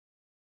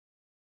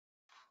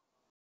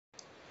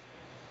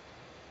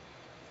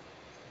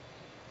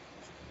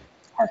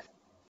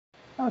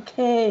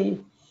Okay.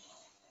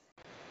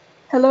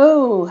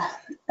 Hello.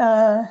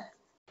 I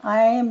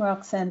am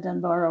Roxanne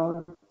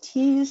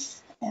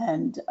Dunbar-Ortiz,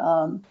 and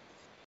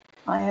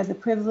I have the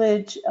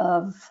privilege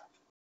of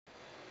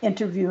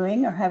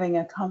interviewing or having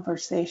a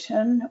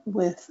conversation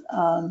with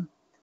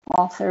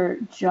author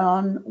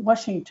John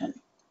Washington.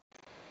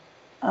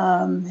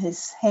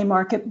 His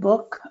Haymarket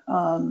book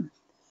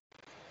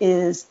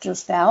is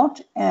just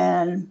out,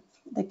 and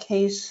The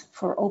Case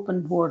for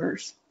Open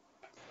Borders.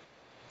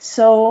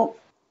 So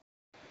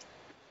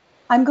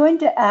I'm going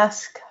to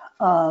ask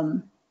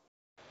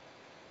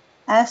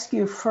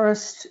you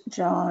first,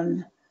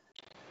 John.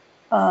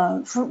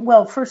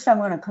 First I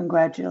want to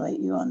congratulate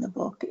you on the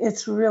book.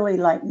 It's really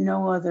like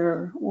no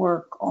other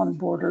work on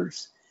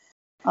borders.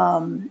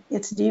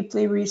 It's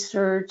deeply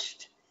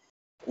researched,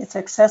 it's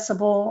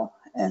accessible,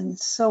 and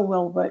so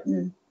well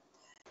written.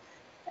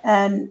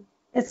 And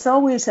it's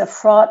always a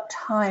fraught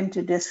time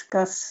to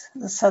discuss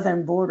the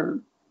southern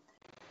border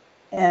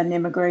and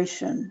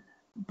immigration,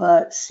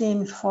 but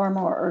seems far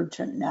more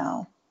urgent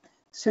now.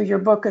 So your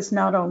book is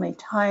not only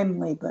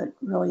timely, but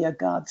really a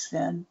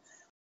godsend.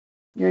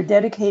 You're a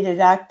dedicated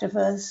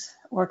activist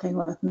working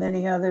with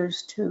many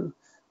others to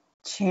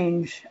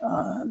change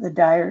the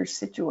dire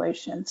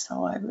situation.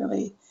 So I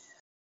really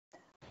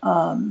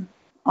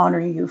honor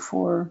you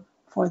for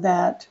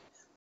that.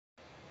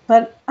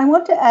 But I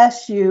want to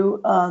ask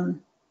you,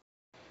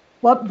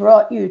 what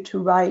brought you to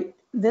write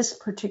this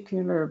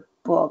particular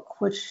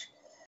book, which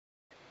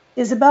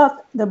is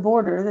about the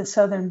border, the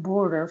southern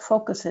border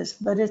focuses,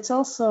 but it's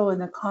also in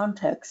the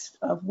context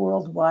of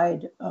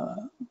worldwide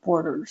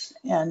borders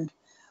and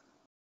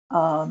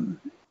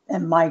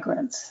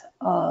migrants.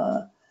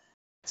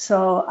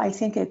 So I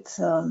think it's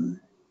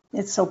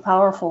so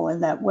powerful in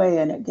that way,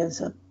 and it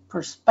gives a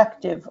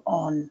perspective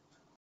on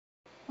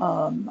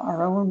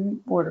our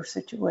own border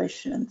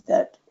situation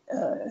that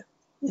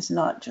is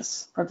not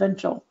just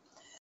provincial.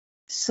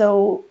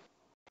 So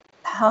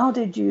how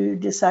did you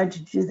decide to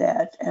do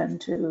that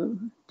and to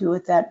do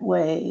it that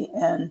way?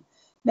 And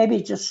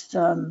maybe just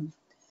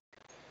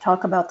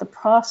talk about the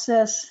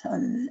process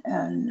and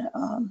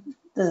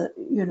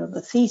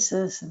the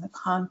thesis and the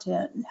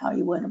content and how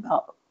you went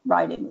about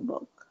writing the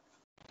book.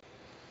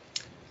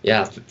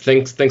 Yeah,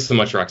 thanks so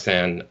much,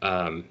 Roxanne.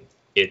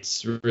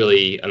 It's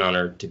really an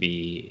honor to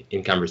be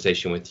in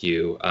conversation with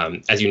you.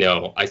 As you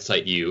know, I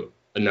cite you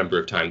a number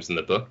of times in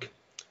the book.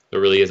 It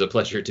really is a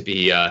pleasure to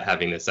be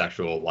having this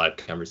actual live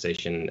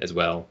conversation as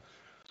well.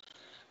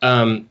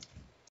 And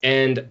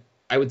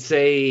I would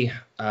say,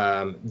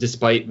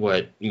 despite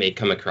what may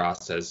come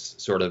across as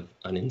sort of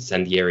an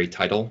incendiary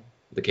title,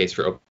 The Case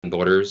for Open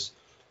Borders,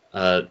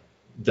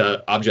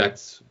 the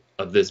object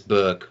of this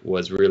book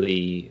was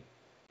really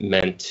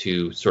meant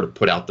to sort of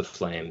put out the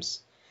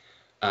flames.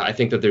 I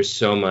think that there's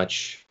so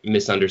much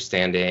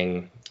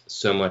misunderstanding,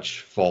 so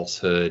much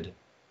falsehood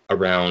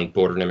around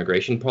border and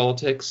immigration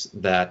politics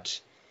that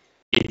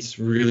it's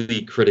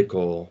really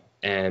critical.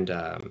 And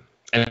I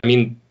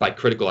mean, by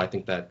critical, I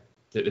think that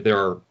there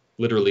are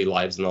literally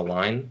lives on the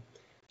line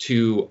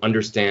to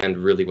understand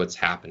really what's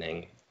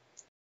happening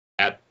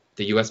at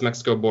the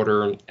US-Mexico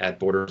border, at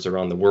borders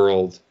around the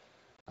world,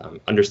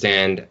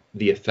 understand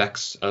the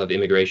effects of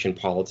immigration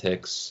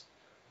politics,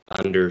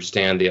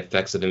 understand the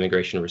effects of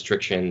immigration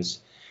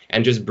restrictions,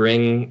 and just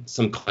bring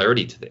some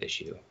clarity to the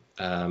issue.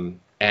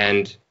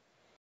 And,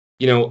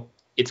 you know,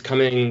 it's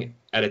coming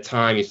at a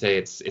time, you say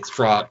it's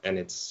fraught and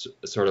it's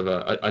sort of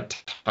a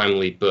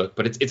timely book,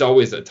 but it's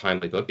always a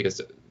timely book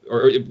because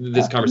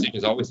this conversation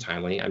is always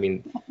timely. I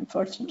mean,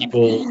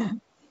 people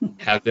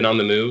have been on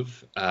the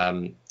move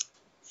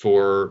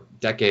for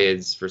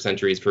decades, for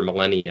centuries, for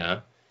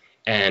millennia.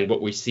 And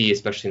what we see,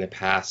 especially in the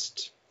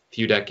past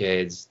few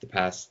decades, the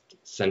past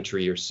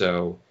century or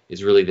so,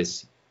 is really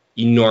this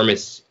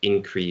enormous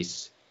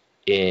increase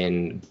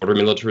in border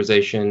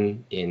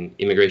militarization, in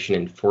immigration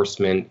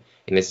enforcement,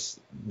 in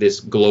this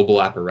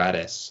global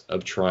apparatus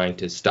of trying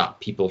to stop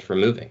people from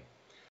moving.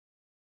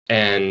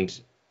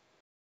 And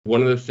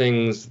one of the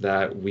things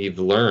that we've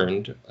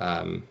learned,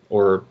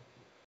 or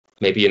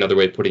maybe another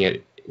way of putting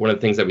it, one of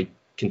the things that we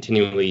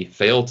continually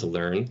fail to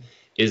learn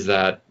is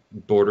that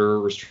border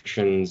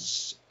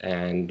restrictions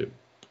and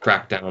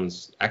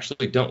crackdowns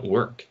actually don't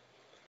work.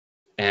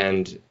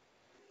 And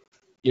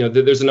you know,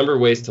 there's a number of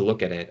ways to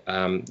look at it.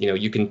 You know,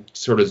 you can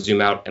sort of zoom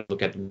out and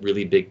look at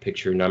really big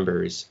picture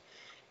numbers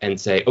and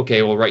say,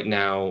 okay, well, right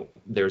now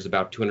there's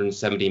about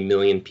 270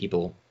 million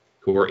people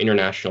who are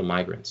international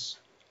migrants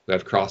who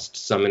have crossed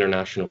some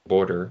international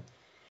border.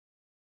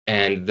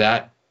 And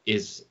that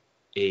is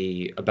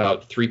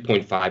about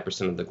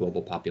 3.5% of the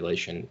global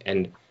population.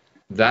 And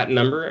that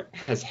number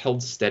has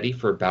held steady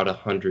for about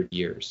 100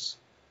 years.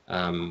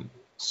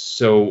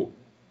 So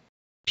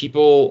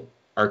people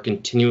are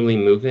continually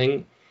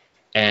moving,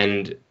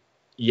 and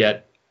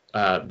yet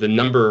the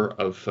number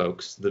of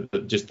folks,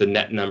 just the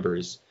net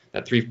numbers,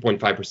 that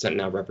 3.5%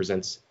 now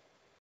represents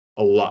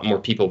a lot more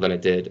people than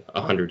it did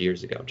 100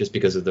 years ago, just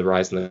because of the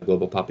rise in the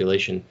global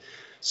population.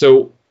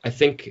 So I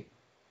think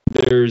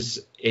there's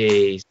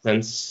a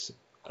sense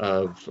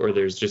of, or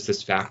there's just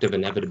this fact of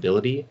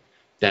inevitability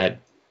that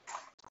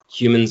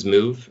humans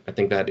move. I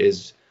think that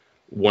is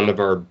one of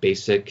our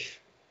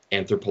basic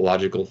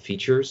anthropological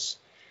features.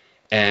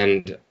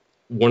 And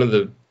one of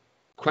the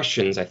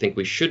questions I think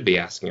we should be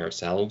asking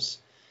ourselves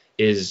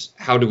is,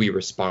 how do we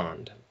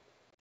respond?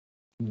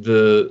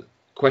 The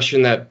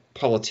question that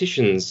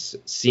politicians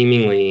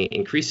seemingly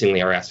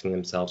increasingly are asking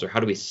themselves are, how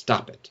do we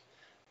stop it?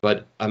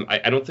 But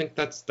I don't think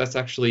that's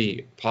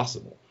actually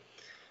possible.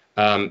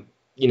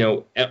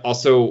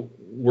 Also,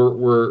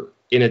 we're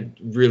in a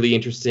really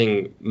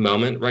interesting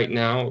moment right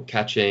now,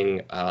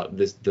 catching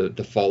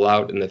the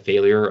fallout and the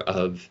failure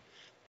of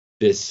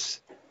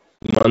this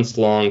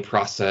months-long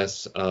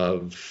process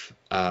of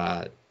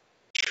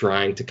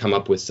trying to come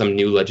up with some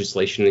new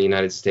legislation in the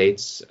United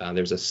States.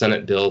 There's a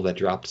Senate bill that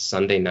dropped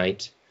Sunday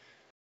night,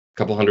 a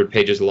couple hundred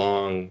pages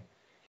long,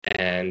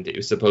 and it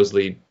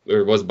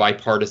was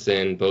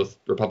bipartisan. Both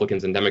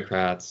Republicans and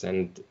Democrats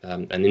and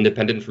an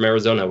independent from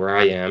Arizona, where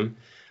I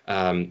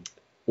am,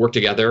 worked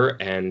together,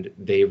 and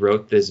they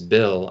wrote this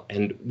bill.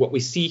 And what we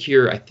see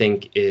here, I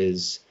think,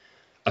 is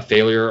a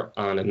failure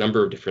on a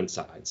number of different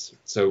sides.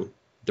 So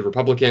the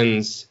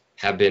Republicans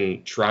have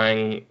been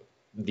trying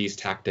these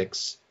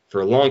tactics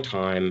for a long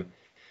time.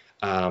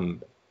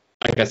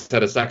 Like I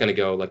said a second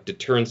ago, like,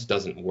 deterrence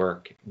doesn't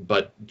work,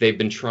 but they've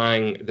been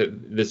trying.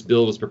 This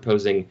bill was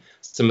proposing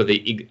some of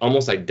the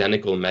almost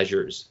identical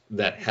measures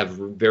that have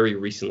very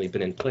recently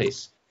been in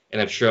place and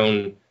have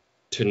shown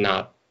to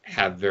not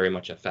have very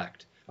much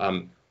effect.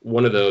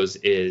 One of those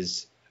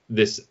is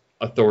this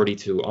authority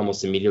to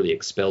almost immediately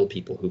expel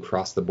people who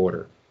cross the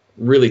border,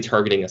 really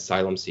targeting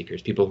asylum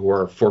seekers, people who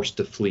are forced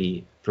to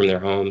flee from their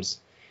homes.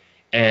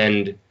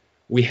 And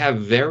we have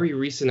very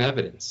recent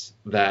evidence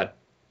that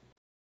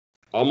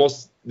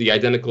almost the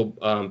identical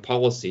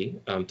policy,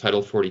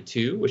 Title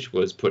 42, which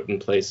was put in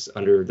place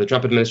under the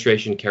Trump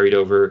administration, carried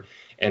over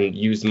and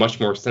used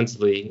much more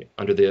extensively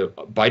under the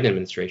Biden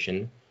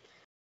administration.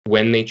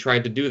 When they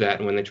tried to do that,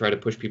 and when they tried to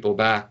push people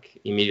back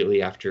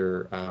immediately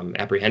after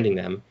apprehending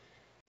them,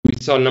 we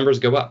saw numbers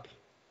go up.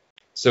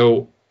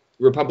 So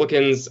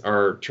Republicans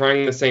are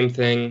trying the same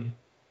thing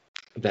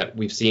that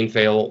we've seen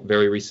fail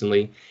very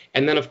recently.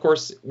 And then, of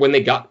course, when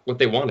they got what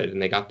they wanted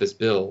and they got this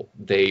bill,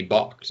 they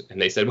balked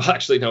and they said, well,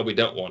 actually, no, we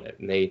don't want it.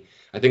 And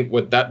I think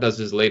what that does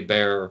is lay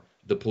bare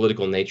the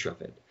political nature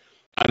of it.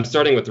 I'm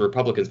starting with the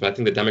Republicans, but I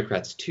think the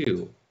Democrats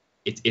too.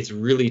 It's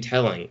really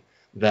telling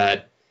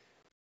that,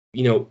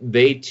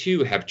 they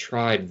too have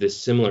tried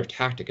this similar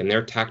tactic, and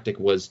their tactic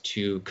was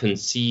to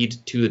concede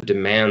to the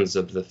demands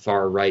of the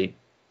far right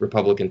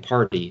Republican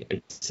Party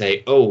and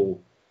say, oh,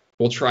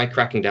 we'll try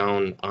cracking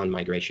down on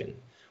migration.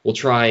 We'll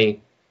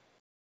try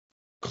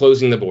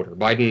closing the border.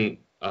 Biden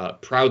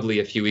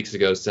proudly a few weeks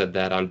ago said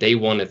that on day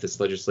one, if this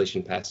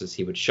legislation passes,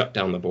 he would shut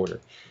down the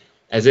border,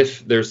 as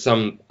if there's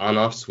some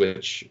on-off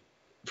switch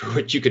for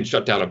which you can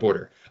shut down a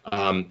border.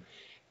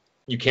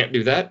 You can't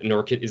do that,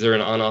 nor is there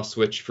an on-off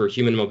switch for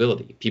human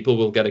mobility. People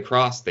will get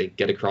across. They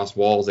get across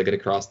walls. They get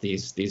across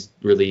these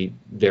really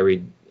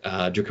very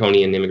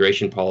draconian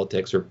immigration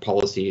politics or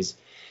policies.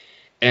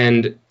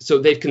 And so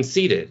they've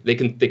conceded. They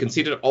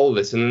conceded all of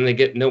this, and then they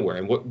get nowhere.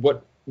 And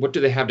what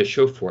do they have to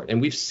show for it? And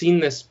we've seen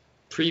this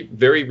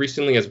very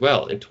recently as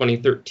well. In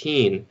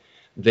 2013,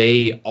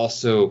 they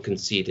also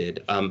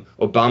conceded.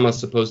 Obama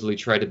supposedly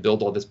tried to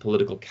build all this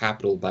political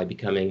capital by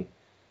becoming,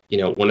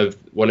 one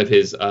of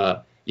his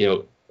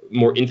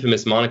more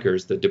infamous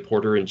monikers, the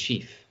deporter in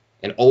chief.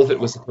 And all of it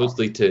was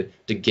supposedly to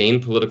gain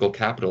political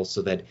capital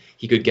so that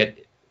he could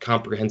get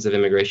comprehensive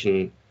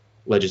immigration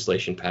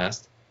legislation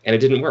passed. And it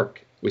didn't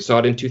work. We saw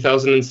it in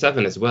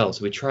 2007 as well.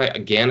 So we try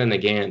again and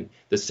again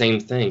the same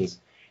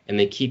things, and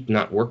they keep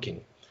not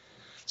working.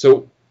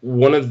 So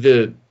one of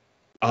the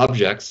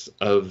objects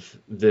of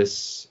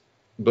this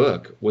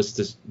book was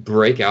to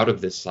break out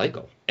of this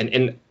cycle.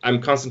 And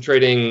I'm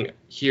concentrating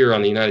here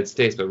on the United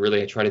States, but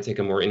really I try to take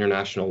a more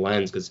international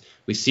lens, because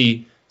we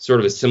see sort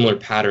of a similar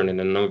pattern in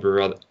a number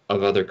of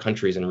other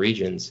countries and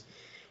regions.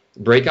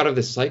 Break out of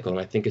this cycle,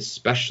 and I think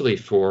especially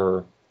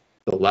for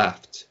the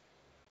left,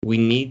 we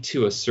need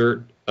to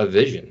assert a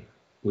vision.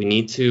 We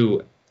need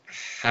to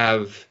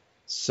have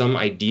some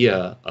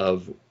idea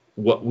of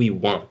what we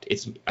want.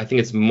 I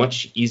think it's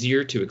much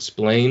easier to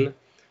explain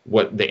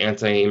what the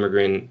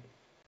anti-immigrant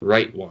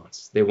right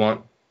wants. They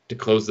want to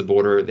close the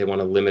border. They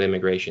want to limit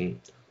immigration,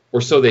 or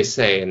so they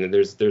say. And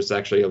there's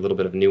actually a little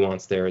bit of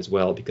nuance there as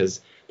well, because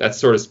that's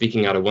sort of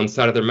speaking out of one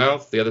side of their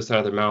mouth. The other side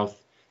of their mouth,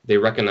 they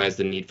recognize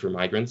the need for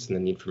migrants and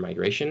the need for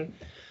migration.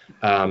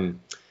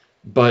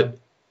 But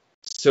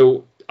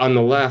so on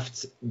the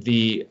left,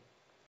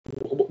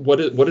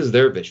 what is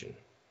their vision?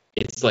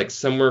 It's like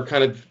somewhere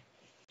kind of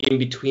in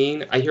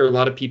between. I hear a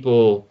lot of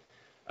people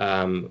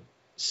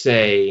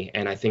say,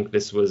 and I think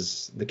this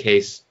was the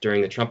case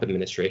during the Trump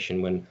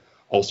administration, when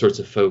all sorts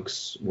of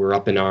folks were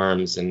up in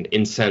arms and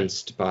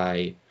incensed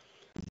by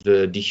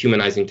the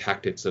dehumanizing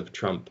tactics of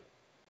Trump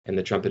and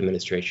the Trump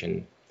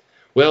administration.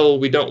 Well,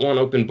 we don't want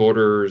open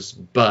borders,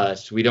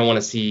 but we don't want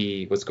to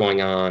see what's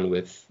going on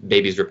with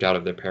babies ripped out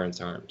of their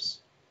parents' arms.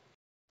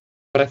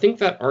 But I think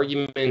that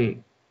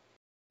argument,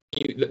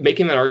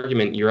 making that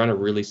argument, you're on a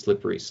really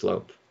slippery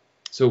slope.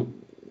 So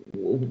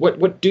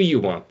what do you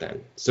want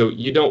then? So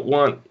you don't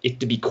want it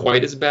to be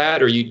quite as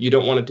bad, or you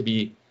don't want it to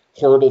be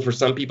horrible for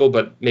some people,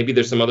 but maybe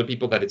there's some other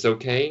people that it's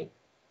okay?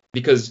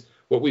 Because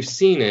what we've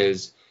seen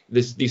is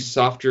these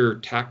softer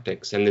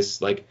tactics and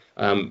this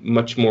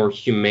much more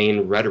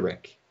humane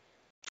rhetoric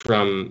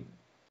from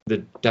the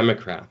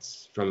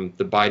Democrats, from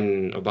the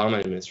Biden-Obama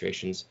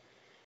administrations.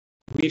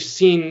 We've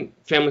seen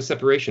family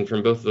separation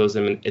from both of those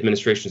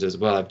administrations as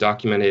well. I've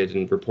documented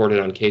and reported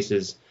on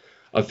cases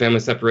of family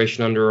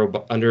separation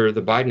under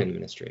the Biden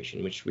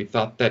administration, which we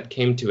thought that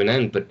came to an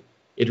end, but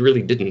it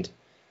really didn't,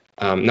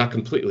 not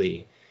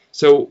completely.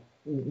 So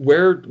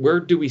where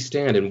do we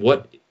stand, and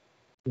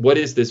what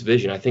is this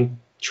vision? I think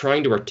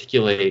trying to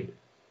articulate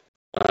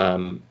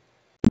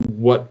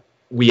what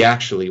we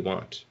actually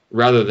want,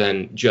 rather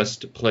than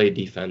just play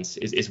defense,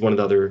 is one of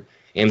the other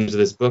aims of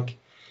this book.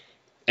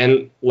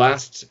 And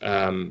last,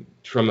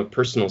 from a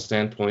personal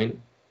standpoint,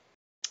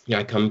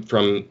 I come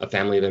from a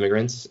family of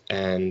immigrants,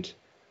 and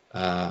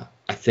I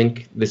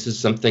think this is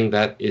something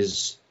that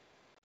is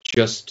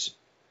just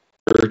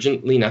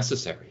urgently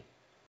necessary.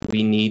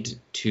 We need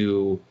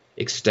to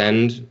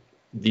extend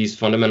these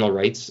fundamental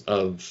rights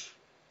of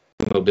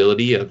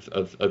mobility,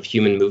 of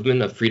human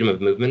movement, of freedom of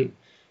movement,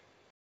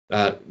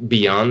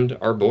 beyond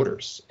our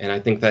borders. And I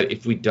think that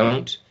if we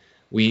don't,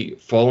 we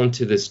fall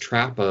into this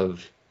trap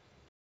of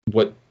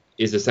what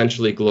is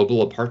essentially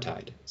global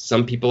apartheid.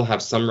 Some people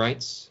have some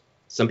rights.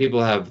 Some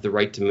people have the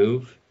right to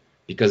move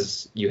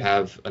because you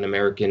have an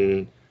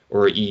American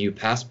or EU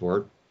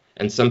passport,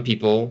 and some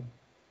people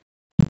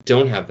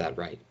don't have that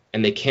right,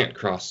 and they can't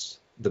cross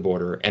the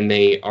border, and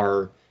they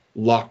are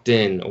locked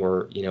in,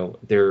 or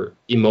they're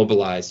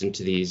immobilized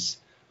into these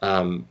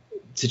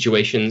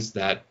situations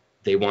that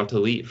they want to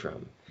leave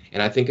from.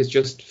 And I think it's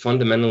just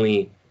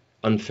fundamentally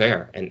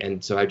unfair.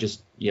 And so I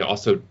just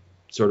also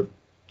sort of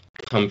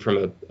come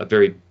from a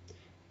very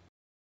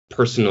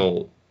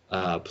personal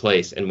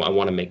place, and I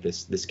want to make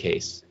this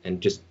case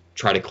and just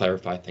try to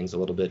clarify things a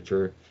little bit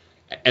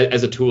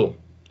as a tool.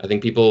 I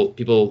think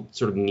people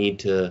sort of need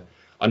to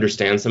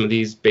understand some of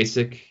these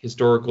basic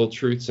historical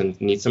truths and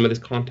need some of this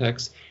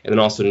context, and then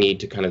also need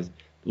to kind of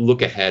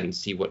look ahead and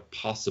see what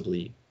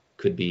possibly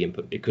could be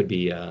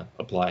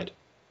applied.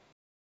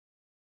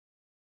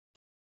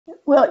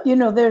 Well,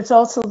 there's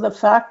also the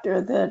factor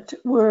that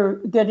we're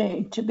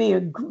getting to be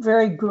a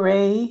very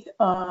gray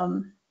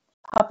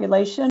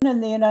population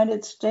in the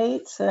United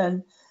States,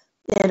 and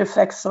it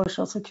affects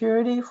Social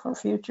Security for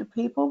future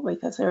people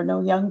because there are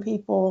not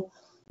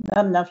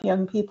enough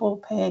young people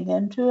paying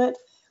into it.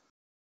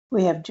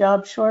 We have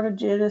job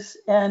shortages,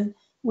 and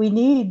we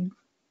need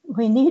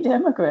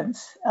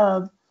immigrants.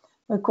 Of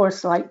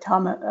course, like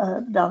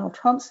Donald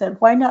Trump said,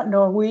 why not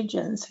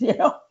Norwegians?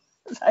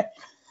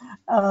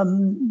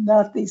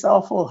 Not these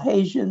awful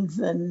Haitians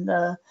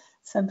and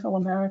Central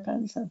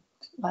Americans and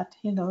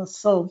Latinos.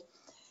 So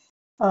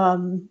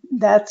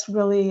that's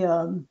really,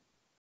 the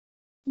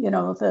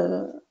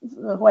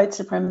white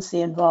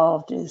supremacy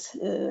involved is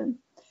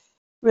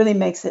really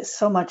makes it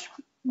so much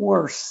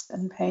worse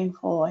and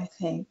painful, I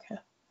think.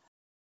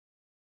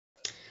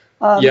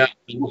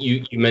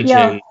 You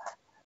mentioned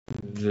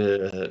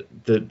the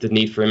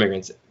need for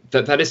immigrants.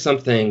 That is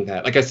something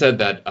that, like I said,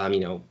 that I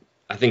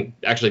think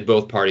actually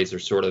both parties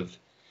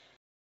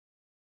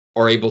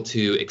are able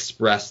to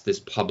express this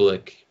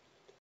public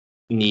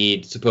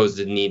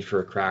supposed need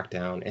for a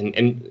crackdown,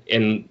 and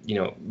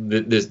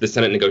the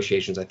Senate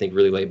negotiations I think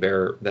really lay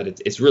bare that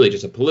it's really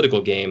just a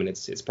political game, and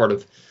it's part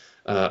of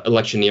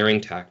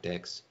electioneering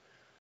tactics.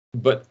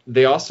 But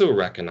they also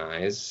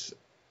recognize,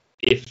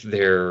 if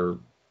they're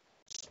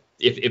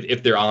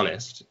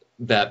honest,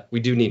 that we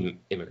do need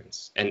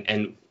immigrants,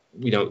 and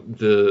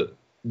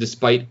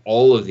despite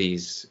all of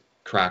these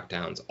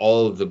crackdowns,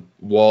 all of the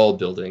wall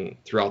building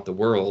throughout the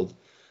world,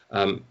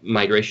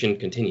 migration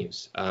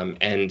continues.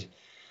 And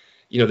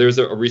there's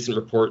a recent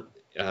report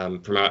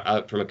from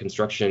a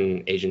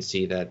construction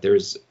agency that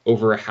there's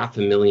over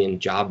 500,000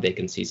 job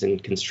vacancies in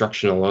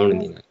construction alone in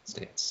the United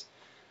States.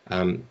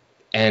 And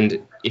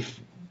if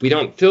we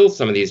don't fill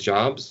some of these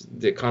jobs,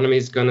 the economy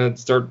is going to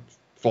start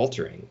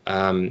faltering.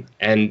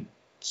 And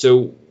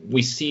so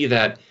we see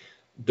that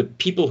the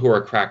people who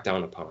are cracked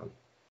down upon,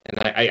 and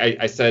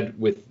I said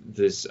with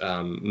this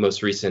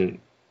most recent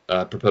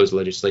proposed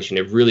legislation,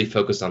 it really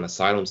focused on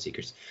asylum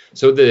seekers.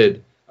 So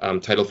did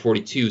Title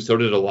 42, so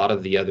did a lot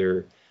of the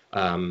other,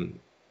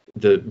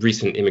 the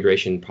recent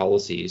immigration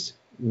policies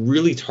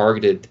really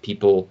targeted the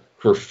people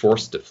who are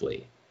forced to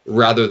flee,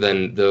 rather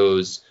than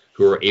those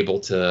who are able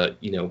to,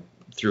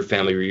 through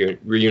family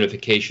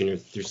reunification or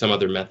through some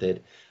other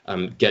method,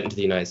 get into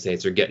the United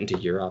States or get into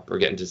Europe or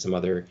get into some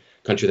other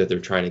country that they're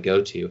trying to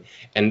go to.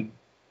 And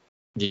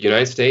the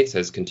United States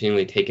has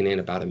continually taken in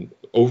about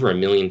over 1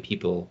 million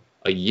people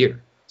a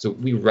year. So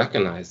we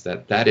recognize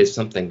that is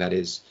something that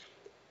is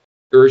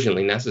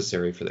urgently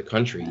necessary for the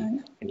country,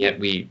 and yet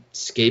we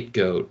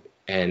scapegoat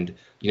and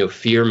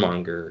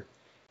fearmonger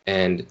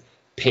and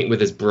paint with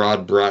this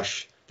broad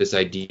brush this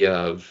idea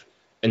of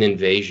an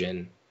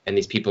invasion, and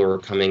these people are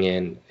coming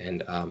in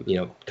and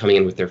coming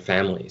in with their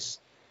families,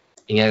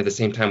 and yet at the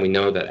same time we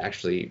know that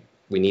actually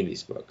we need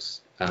these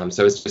folks.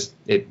 So it's just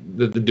the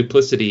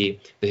duplicity,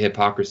 the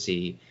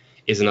hypocrisy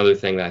is another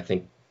thing that I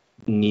think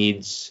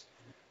needs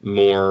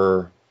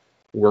more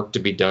work to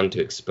be done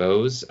to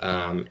expose.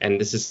 And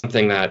this is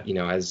something that,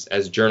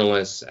 as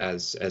journalists,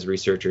 as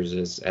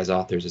researchers, as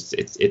authors,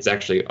 it's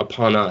actually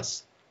upon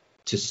us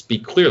to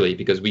speak clearly,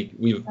 because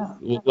we've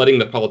letting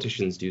the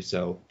politicians do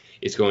so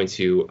is going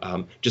to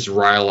just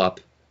rile up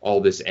all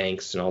this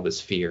angst and all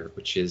this fear,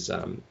 which has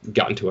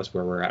gotten to us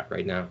where we're at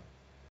right now.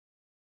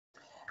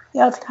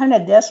 Yeah, it's kind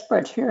of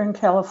desperate here in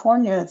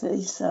California.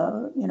 These,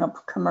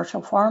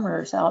 commercial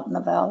farmers out in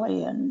the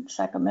valley and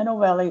Sacramento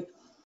Valley,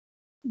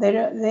 they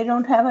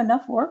don't have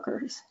enough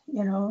workers,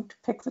 to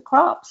pick the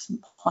crops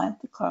and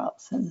plant the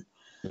crops and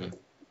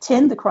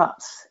tend the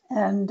crops.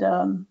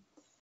 And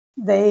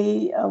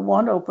they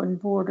want open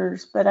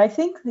borders. But I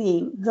think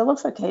the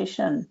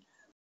vilification,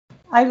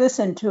 I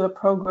listen to a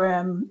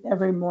program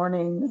every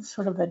morning,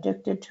 sort of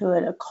addicted to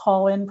it, a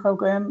call-in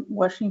program,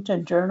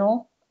 Washington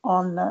Journal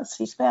on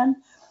C-SPAN.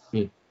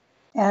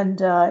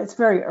 And it's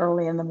very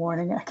early in the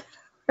morning,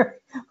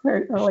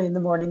 very early in the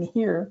morning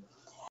here.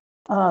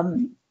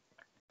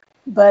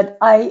 But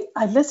I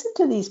listen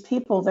to these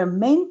people. Their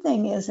main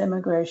thing is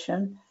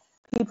immigration.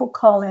 People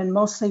call in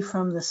mostly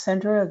from the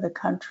center of the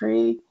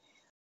country,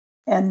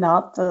 and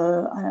not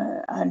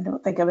I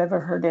don't think I've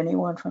ever heard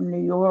anyone from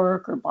New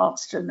York or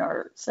Boston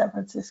or San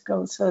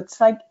Francisco. So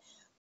it's like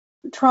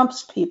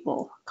Trump's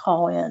people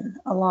call in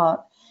a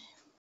lot.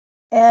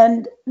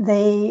 And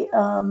they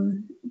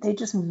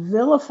just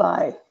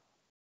vilify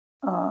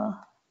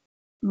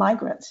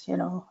migrants,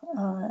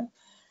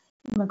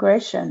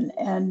 immigration,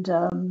 and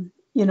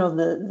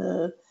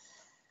the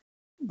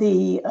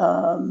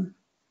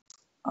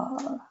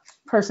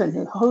person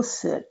who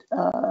hosts it,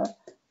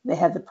 they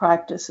have the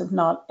practice of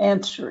not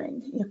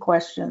answering your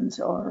questions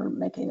or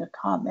making a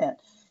comment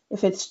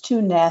if it's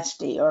too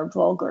nasty or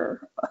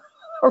vulgar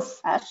or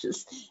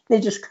fascist. They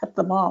just cut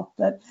them off,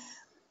 but.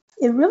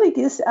 It really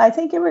gives, I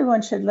think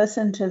everyone should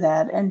listen to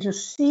that and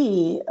just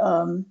see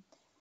the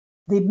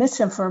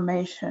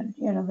misinformation,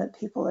 that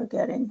people are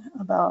getting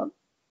about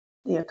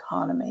the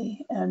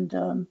economy. And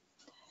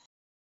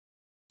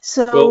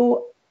so.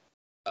 Well,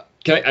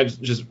 I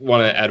just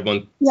want to add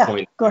one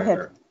point? Go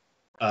ahead.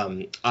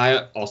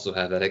 I also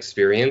have that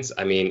experience.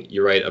 I mean,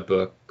 you write a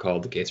book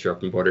called The Case for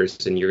Open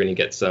Borders, and you're going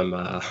to get some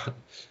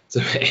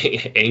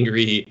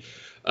angry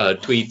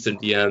tweets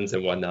and DMs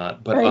and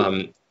whatnot. But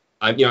right.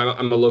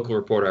 I'm a local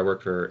reporter. I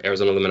work for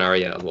Arizona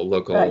Luminaria, a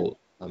local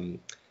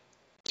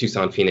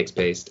Tucson,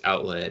 Phoenix-based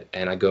outlet,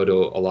 and I go to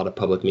a lot of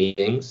public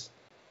meetings.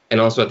 And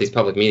also at these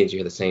public meetings, you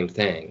hear the same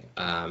thing,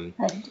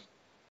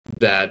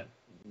 that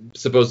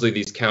supposedly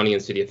these county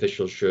and city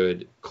officials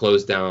should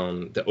close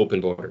down the open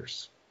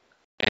borders.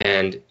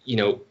 And,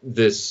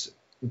 this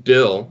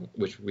bill,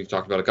 which we've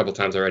talked about a couple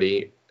times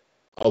already,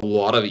 a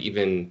lot of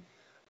even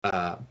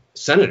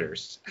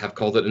senators have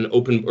called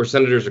it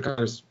senators or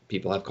Congress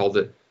people have called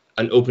it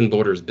an open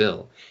borders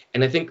bill.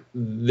 And I think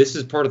this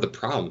is part of the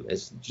problem,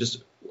 is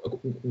just,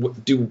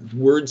 do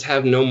words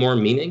have no more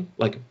meaning?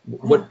 Like,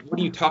 what are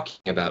you talking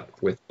about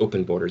with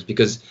open borders?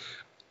 Because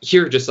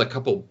here are just a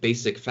couple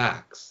basic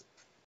facts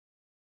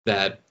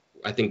that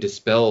I think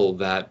dispel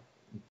that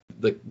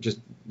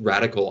just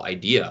radical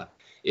idea.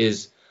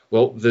 Is,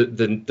 well,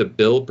 the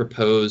bill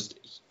proposed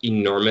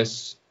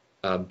enormous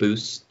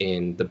boosts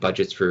in the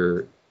budgets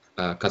for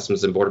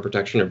Customs and Border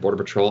Protection, or Border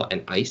Patrol,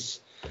 and ICE.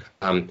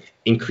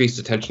 Increased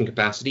detention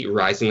capacity,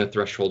 rising the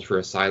threshold for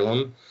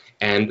asylum,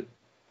 and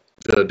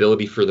the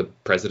ability for the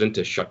president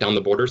to shut down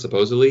the border,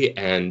 supposedly,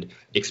 and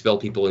expel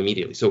people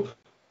immediately. So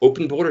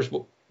open borders,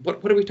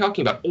 what are we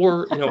talking about?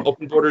 Or,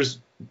 open borders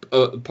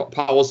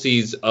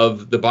policies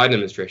of the Biden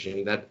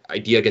administration. That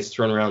idea gets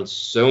thrown around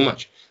so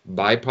much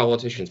by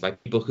politicians, by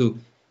people who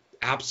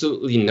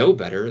absolutely know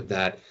better,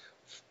 that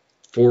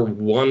for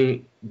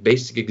one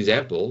basic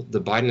example,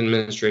 the Biden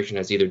administration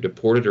has either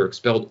deported or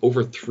expelled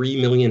over 3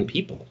 million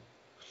people.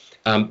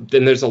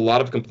 Then there's a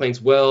lot of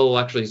complaints. Well,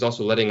 actually, he's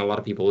also letting a lot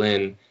of people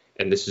in,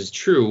 and this is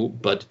true,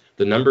 but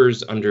the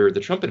numbers under the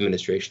Trump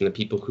administration, the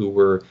people who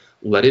were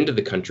let into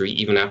the country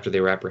even after they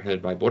were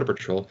apprehended by Border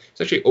Patrol,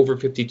 it's actually over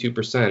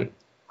 52%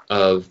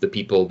 of the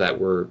people that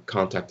were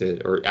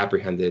contacted or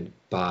apprehended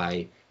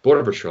by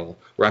Border Patrol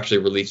were actually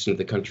released into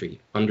the country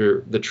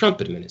under the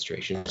Trump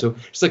administration. So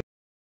it's like,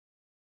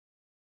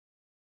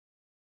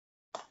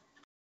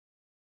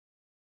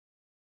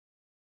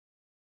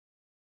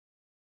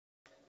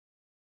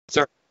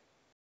 sorry,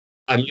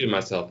 I muted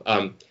myself.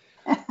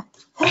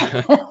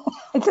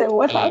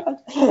 What happened?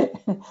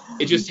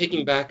 It's just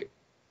taking back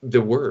the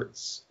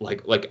words.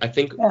 Like I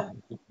think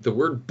the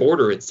word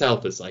border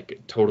itself is like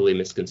totally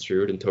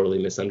misconstrued and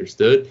totally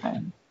misunderstood.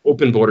 Right.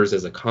 Open borders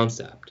as a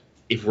concept.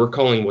 If we're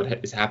calling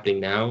what is happening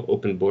now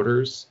open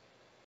borders,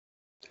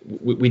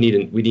 we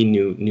need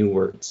new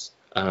words,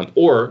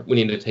 or we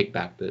need to take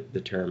back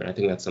the term. And I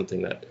think that's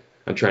something that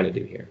I'm trying to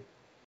do here.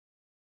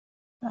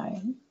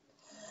 Right.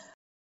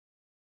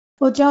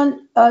 Well,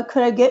 John,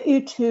 could I get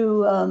you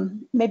to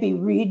maybe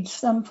read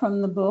some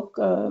from the book,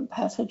 a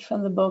passage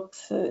from the book,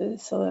 so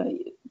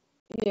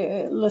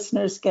that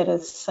listeners get a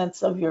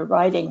sense of your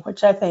writing,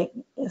 which I think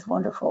is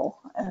wonderful,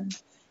 and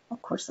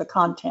of course the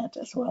content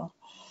as well.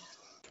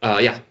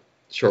 Yeah,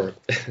 sure.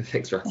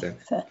 Thanks, Roxanne.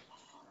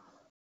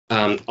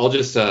 I'll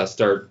just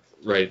start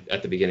right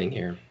at the beginning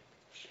here.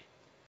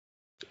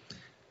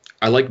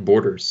 I like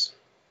borders.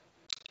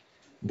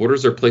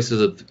 Borders are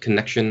places of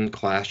connection,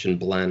 clash, and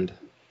blend.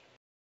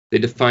 They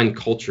define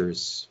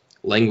cultures,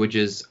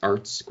 languages,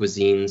 arts,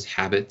 cuisines,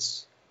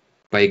 habits,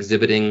 by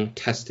exhibiting,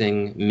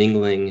 testing,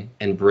 mingling,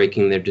 and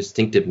breaking their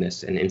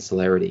distinctiveness and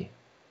insularity.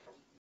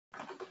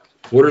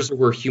 Borders are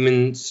where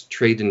humans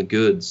trade in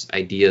goods,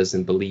 ideas,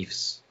 and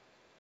beliefs.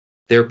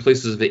 They are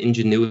places of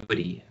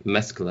ingenuity,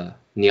 mescla,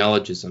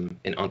 neologism,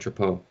 and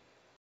entrepot.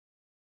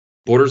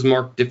 Borders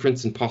mark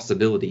difference and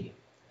possibility.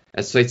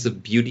 As sites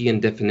of beauty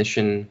and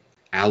definition,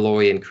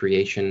 alloy and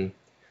creation,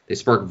 they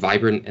spark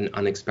vibrant and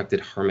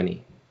unexpected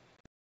harmony.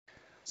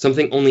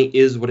 Something only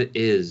is what it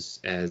is,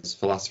 as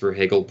philosopher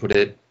Hegel put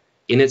it,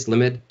 in its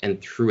limit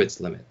and through its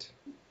limit.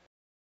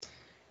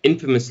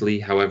 Infamously,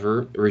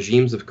 however,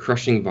 regimes of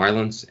crushing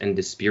violence and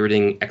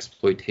dispiriting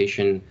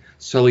exploitation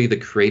sully the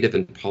creative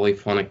and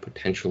polyphonic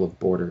potential of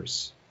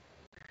borders.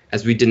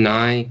 As we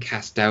deny,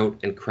 cast out,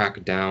 and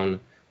crack down,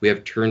 we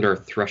have turned our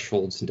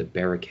thresholds into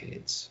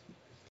barricades.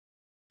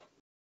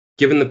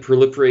 Given the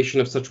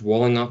proliferation of such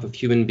walling off of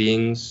human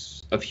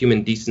beings, of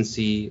human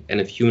decency, and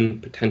of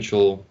human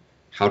potential,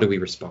 how do we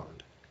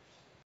respond?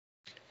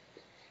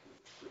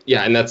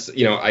 Yeah, and that's,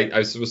 I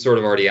was sort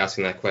of already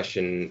asking that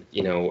question.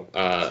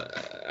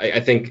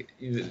 I think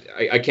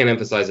I can't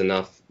emphasize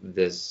enough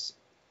this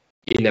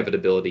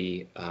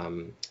inevitability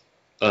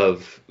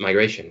of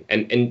migration.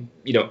 And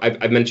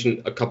I've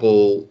mentioned a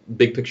couple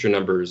big picture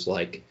numbers,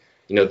 like,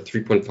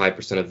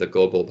 3.5% of the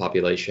global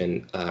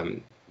population.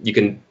 You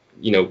can,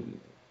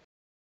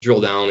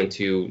 drill down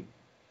into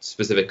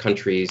specific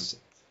countries.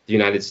 The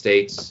United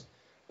States,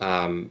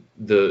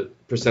 the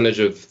percentage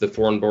of the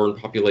foreign-born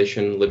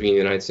population living in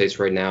the United States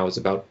right now is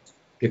about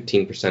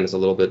 15%. Is a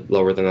little bit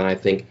lower than that, I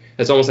think.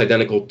 It's almost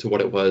identical to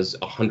what it was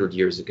 100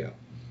 years ago.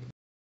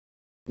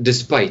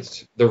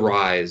 Despite the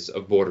rise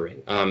of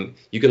bordering,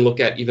 you can look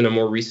at even a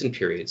more recent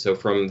period, so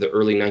from the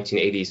early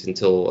 1980s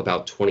until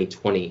about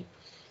 2020,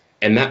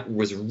 and that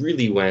was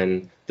really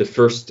when the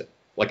first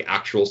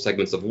actual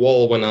segments of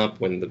wall went up,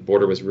 when the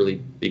border was really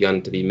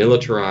begun to be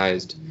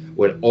militarized,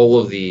 when all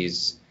of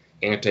these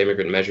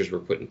anti-immigrant measures were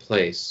put in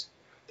place.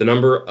 The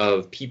number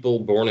of people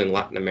born in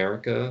Latin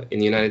America in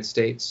the United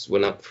States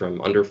went up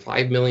from under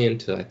 5 million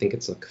to, I think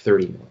it's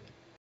 30 million.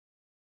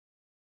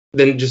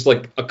 Then just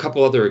a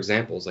couple other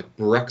examples, like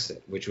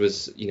Brexit, which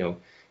was,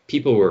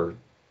 people were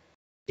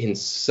in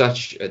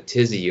such a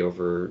tizzy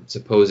over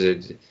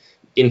supposed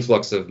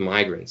influx of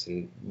migrants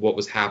and what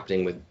was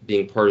happening with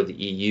being part of the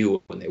EU,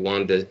 when they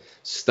wanted to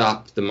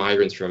stop the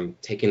migrants from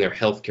taking their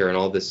health care and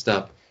all this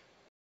stuff.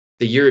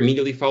 The year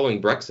immediately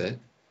following Brexit,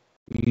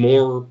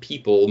 more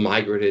people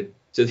migrated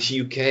to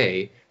the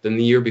UK than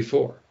the year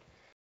before.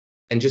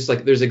 And just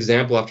there's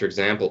example after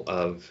example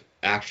of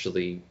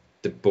actually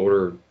the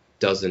border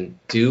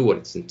doesn't do what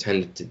it's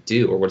intended to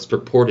do or what it's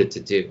purported to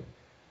do.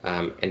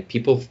 And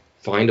people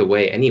find a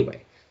way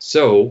anyway.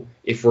 So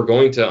if we're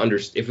going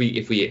to if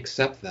we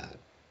accept that,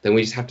 then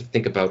we just have to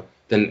think about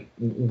then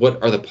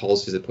what are the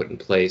policies that put in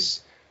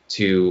place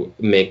to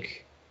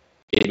make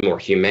it more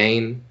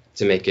humane,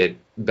 to make it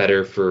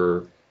better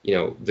for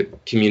the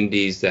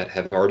communities that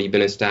have already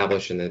been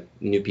established and the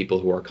new people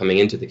who are coming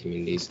into the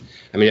communities.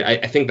 I mean,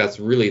 I think that's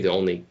really the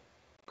only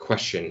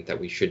question that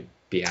we should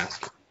be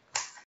asking.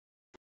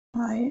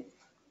 Right.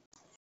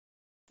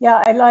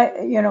 Yeah, I like,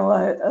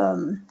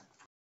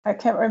 I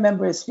can't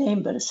remember his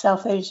name, but a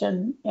South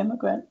Asian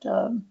immigrant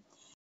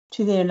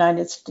to the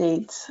United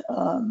States.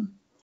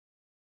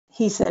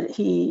 He said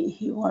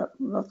he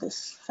wrote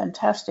this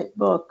fantastic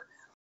book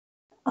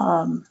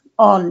on,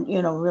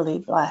 really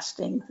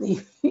blasting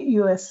the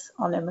U.S.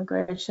 on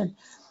immigration.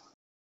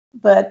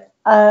 But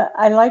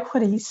I like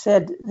what he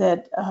said,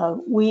 that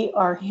we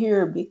are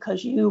here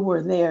because you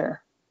were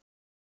there.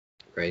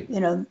 Right.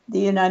 The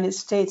United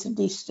States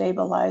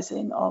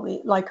destabilizing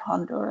like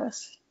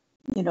Honduras,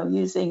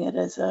 using it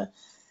as a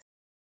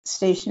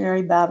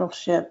stationary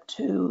battleship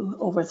to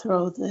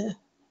overthrow the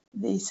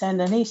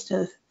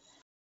Sandinistas.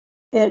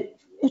 It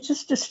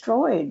just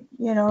destroyed,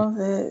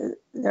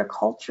 their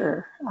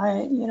culture.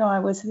 I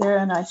was there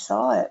and I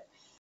saw it,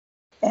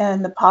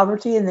 and the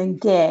poverty, and then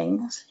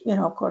gangs.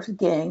 Of course,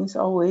 gangs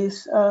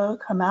always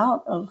come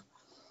out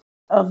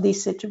of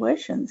these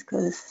situations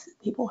because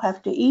people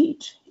have to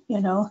eat.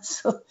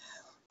 So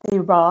they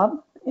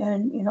rob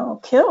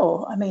and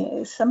kill. I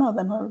mean, some of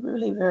them are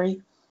really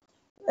very.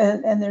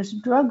 And there's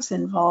drugs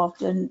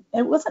involved, and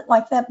it wasn't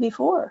like that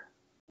before.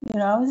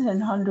 I was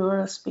in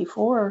Honduras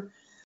before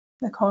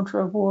the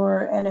Contra War,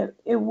 and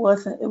it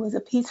wasn't. It was a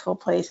peaceful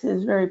place. It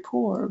was very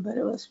poor, but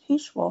it was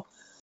peaceful.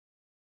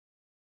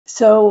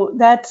 So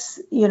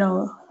that's,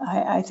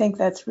 I think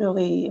that's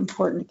really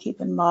important to keep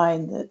in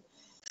mind, that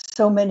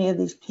so many of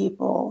these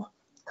people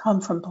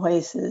come from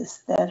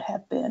places that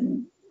have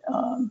been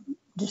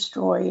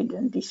destroyed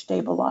and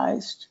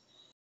destabilized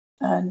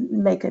and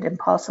make it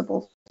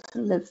impossible to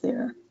live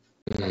there.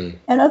 Mm-hmm.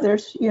 And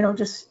others,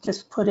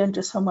 just put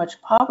into so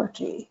much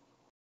poverty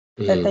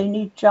that Mm-hmm. they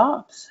need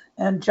jobs,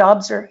 and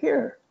jobs are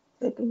here.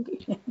 They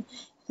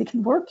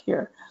can work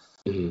here.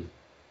 Mm-hmm.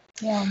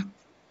 Yeah.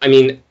 I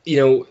mean,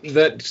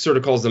 that sort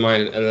of calls to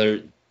mind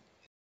another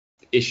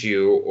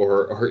issue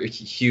or a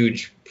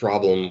huge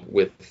problem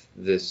with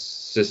this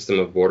system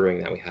of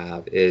bordering that we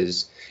have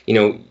is,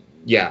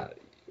 yeah,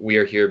 we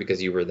are here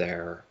because you were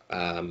there.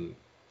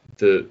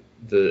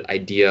 The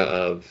idea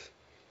of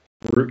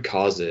root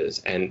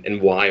causes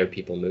and why are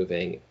people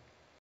moving.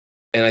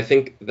 And I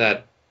think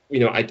that,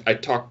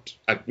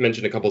 I've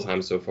mentioned a couple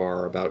times so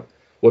far about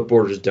what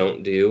borders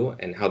don't do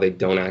and how they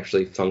don't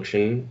actually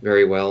function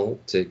very well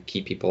to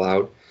keep people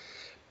out.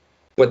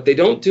 But they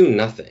don't do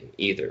nothing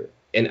either.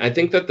 And I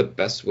think that the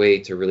best way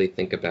to really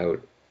think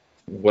about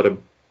what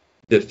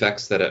the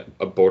effects that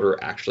a border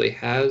actually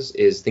has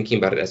is thinking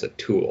about it as a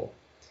tool.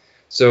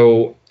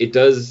 So it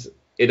does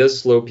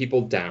slow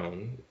people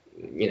down.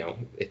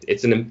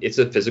 It's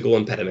a physical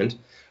impediment.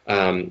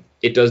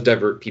 It does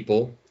divert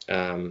people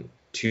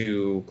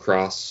to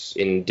cross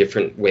in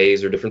different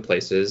ways or different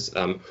places,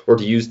 or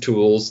to use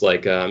tools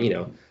like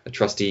a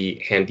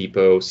trusty Home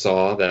Depot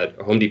saw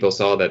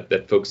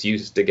that folks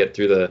use to get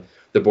through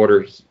the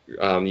border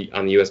on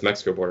the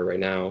U.S.-Mexico border right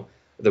now,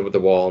 the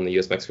wall on the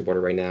U.S.-Mexico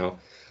border right now.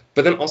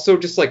 But then also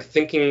just like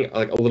thinking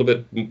like a little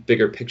bit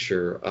bigger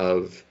picture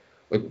of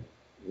like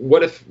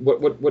what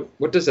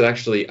does it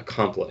actually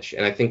accomplish?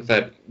 And I think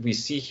that we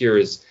see here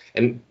is,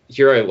 and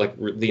here I like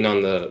lean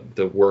on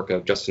the work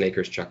of Justin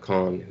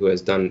Akers-Chacon, who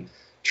has done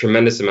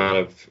tremendous amount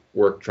of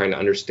work trying to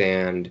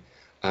understand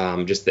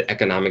just the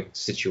economic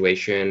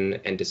situation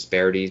and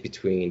disparities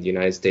between the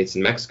United States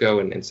and Mexico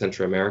and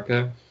Central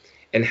America,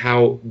 and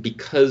how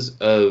because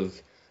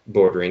of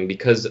bordering,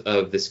 because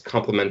of this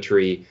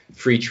complementary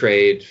free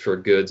trade for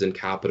goods and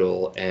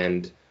capital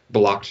and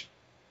blocked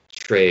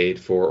trade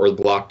or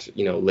blocked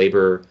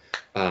labor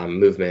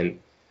movement,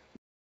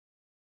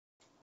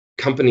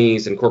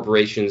 companies and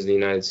corporations in the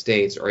United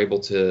States are able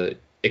to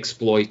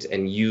exploit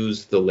and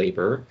use the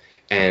labor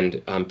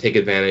and take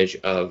advantage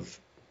of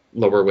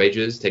lower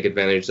wages, take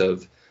advantage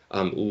of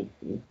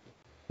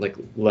like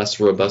less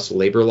robust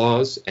labor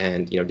laws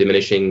and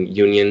diminishing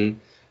union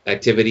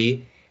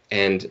activity,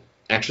 and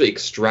actually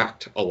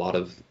extract a lot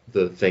of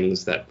the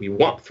things that we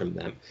want from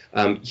them.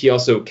 He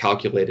also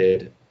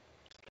calculated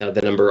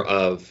the number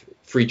of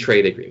free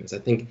trade agreements. I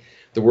think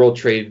the World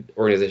Trade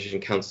Organization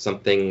counts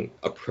something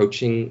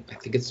approaching, I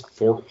think it's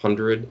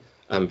 400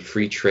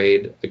 free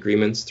trade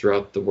agreements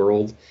throughout the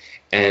world.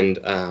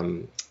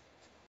 And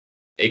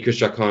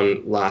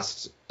Akers-Chacon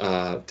last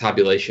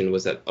tabulation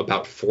was that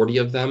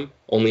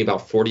only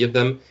about 40 of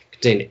them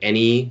contained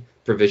any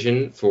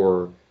provision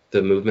for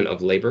the movement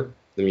of labor,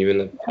 the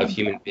movement of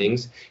human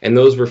beings. And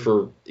those were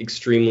for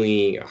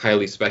extremely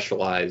highly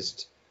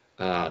specialized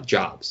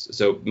jobs.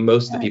 So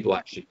most of the people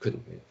actually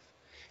couldn't move.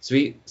 So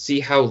we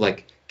see how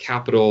like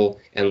capital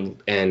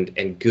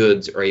and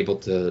goods are able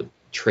to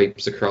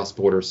traipse across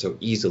borders so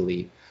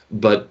easily,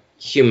 but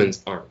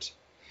humans aren't.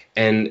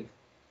 And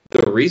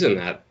the reason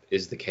that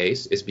is the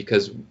case is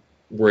because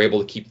we're able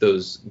to keep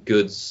those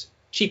goods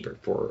cheaper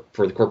for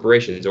the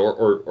corporations,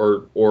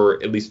 or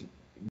at least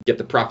get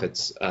the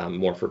profits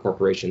more for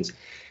corporations.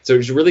 So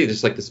it's really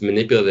just like this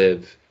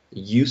manipulative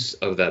use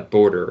of that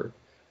border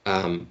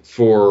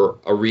for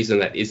a reason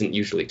that isn't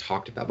usually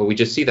talked about. But we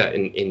just see that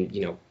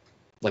in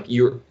like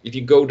if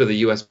you go to the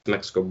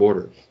U.S.-Mexico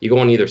border, you go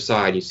on either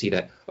side, you see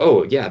that,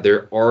 oh yeah,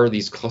 there are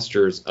these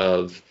clusters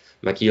of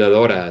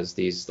maquiladoras,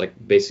 these like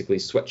basically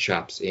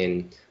sweatshops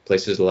in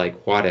places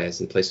like Juarez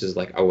and places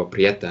like Agua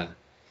Prieta,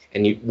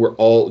 and we're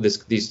all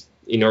these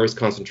enormous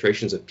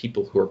concentrations of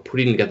people who are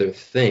putting together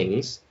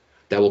things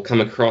that will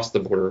come across the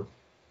border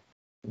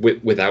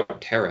without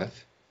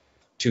tariff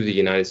to the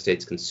United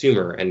States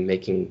consumer and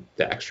making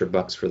the extra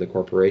bucks for the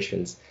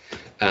corporations.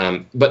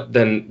 But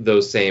then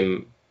those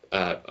same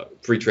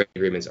free trade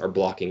agreements are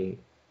blocking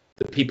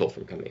the people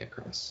from coming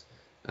across.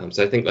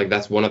 So I think like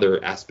that's one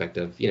other aspect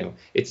of,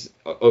 it's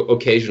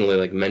occasionally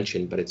like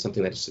mentioned, but it's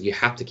something that you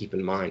have to keep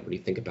in mind when you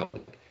think about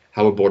like,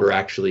 how a border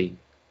actually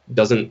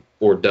doesn't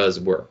or does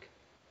work.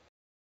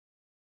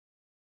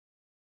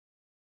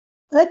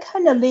 That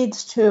kind of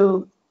leads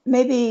to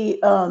maybe,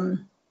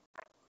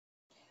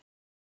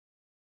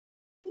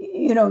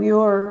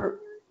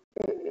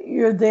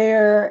 you're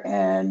there,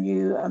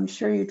 and I'm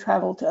sure you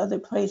travel to other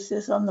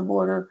places on the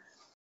border.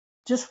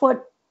 Just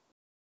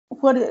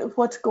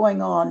what's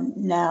going on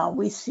now?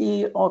 We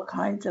see all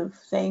kinds of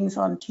things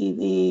on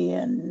TV,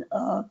 and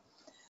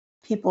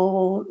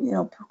people,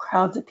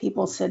 crowds of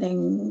people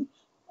sitting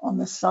on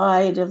the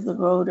side of the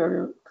road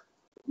or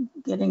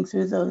getting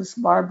through those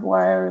barbed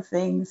wire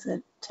things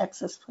that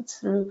Texas puts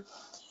through.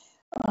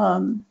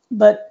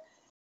 But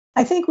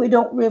I think we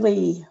don't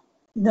really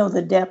know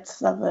the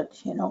depths of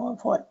it,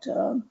 of what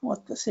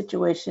the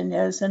situation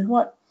is and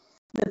what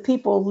the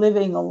people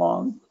living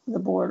along the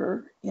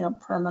border,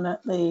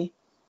 permanently,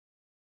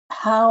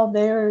 how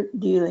they're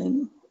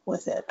dealing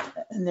with it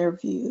and their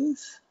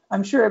views.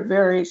 I'm sure it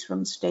varies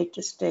from state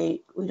to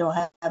state. We don't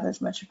have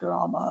as much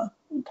drama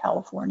in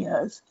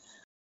California as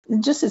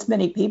just as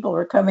many people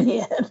are coming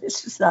in.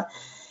 It's just not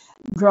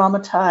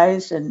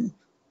dramatized and,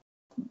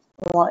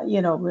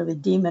 really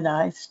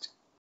demonized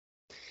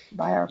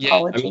by our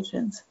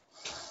politicians.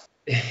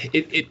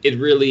 It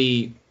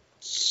really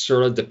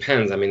sort of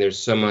depends. I mean, there's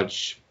so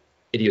much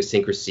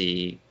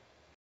idiosyncrasy,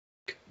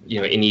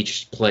 in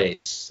each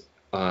place,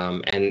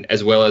 and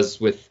as well as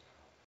with,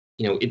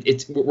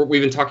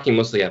 we've been talking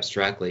mostly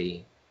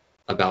abstractly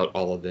about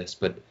all of this,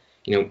 but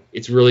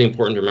it's really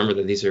important to remember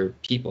that these are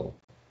people,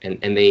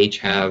 and they each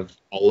have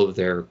all of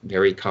their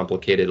very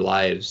complicated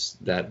lives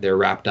that they're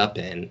wrapped up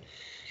in,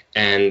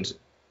 and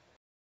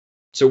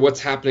so what's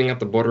happening at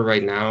the border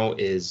right now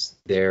is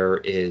there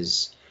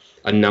is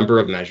a number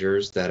of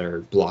measures that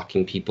are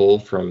blocking people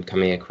from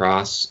coming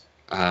across.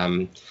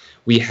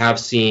 We have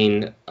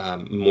seen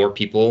more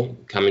people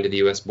coming to the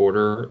U.S.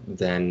 border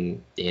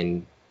than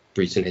in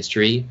recent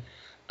history.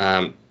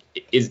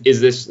 Is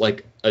this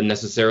like a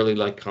necessarily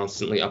like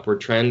constantly upward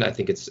trend? I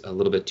think it's a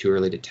little bit too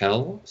early to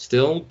tell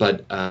still,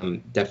 but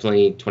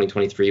definitely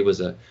 2023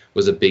 was a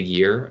big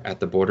year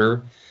at the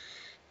border.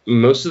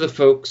 Most of the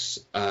folks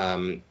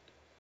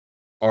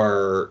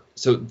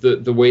so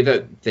the way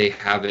that they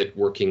have it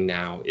working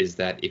now is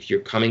that if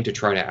you're coming to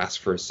try to ask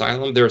for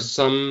asylum, there are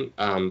some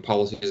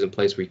policies in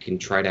place where you can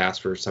try to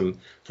ask for some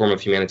form of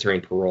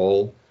humanitarian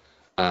parole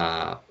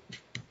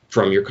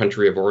from your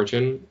country of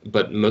origin,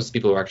 but most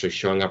people who are actually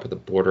showing up at the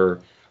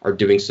border are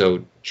doing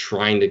so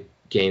trying to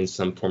gain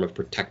some form of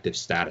protective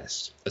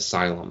status,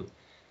 asylum,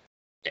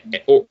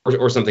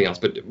 or something else,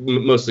 but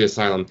mostly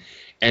asylum.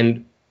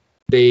 And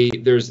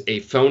there's a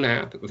phone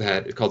app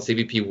that is called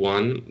CBP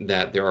One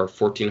that there are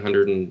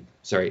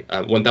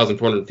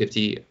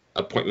 1,450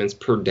 appointments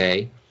per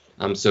day.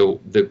 So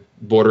the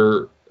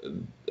port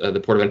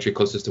of entry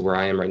closest to where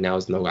I am right now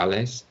is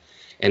Nogales,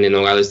 and in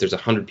Nogales there's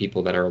 100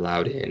 people that are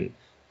allowed in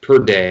per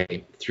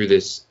day through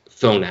this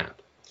phone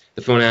app.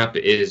 The phone app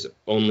is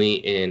only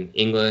in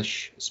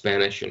English,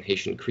 Spanish, and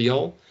Haitian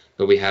Creole,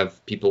 but we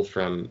have people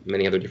from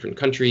many other different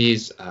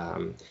countries.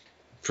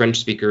 French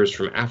speakers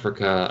from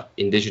Africa,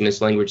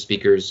 indigenous language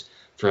speakers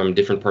from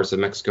different parts of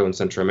Mexico and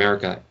Central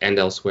America and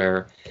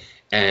elsewhere.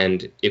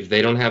 And if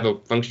they don't have a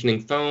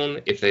functioning phone,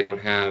 if they don't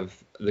have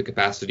the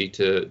capacity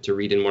to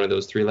read in one of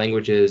those three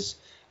languages,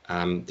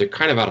 they're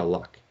kind of out of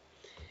luck.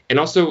 And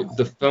also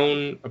the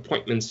phone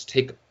appointments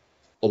take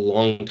a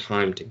long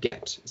time to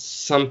get.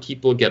 Some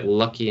people get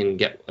lucky and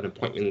get an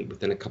appointment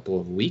within a couple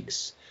of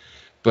weeks,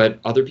 but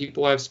other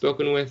people I've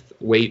spoken with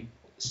wait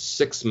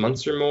 6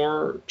 months or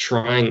more,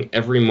 trying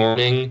every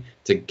morning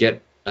to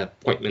get an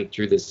appointment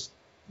through this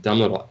dumb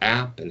little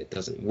app, and it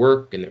doesn't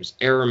work, and there's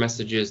error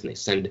messages, and they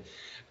send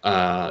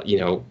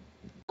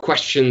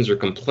questions or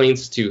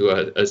complaints to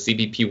a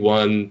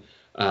CBP1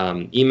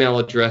 email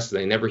address, and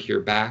they never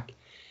hear back.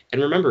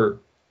 And remember,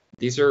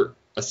 these are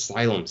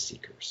asylum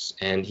seekers,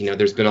 and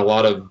there's been a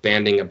lot of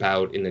banding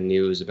about in the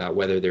news about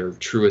whether they're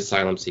true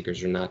asylum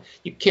seekers or not.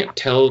 You can't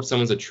tell if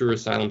someone's a true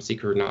asylum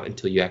seeker or not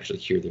until you actually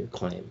hear their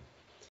claim.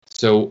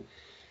 So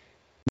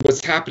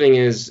what's happening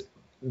is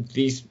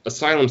these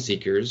asylum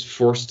seekers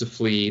forced to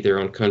flee their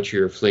own country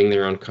or fleeing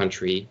their own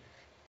country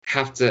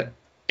have to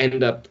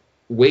end up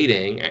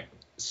waiting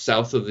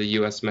south of the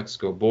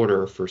U.S.-Mexico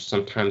border for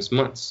sometimes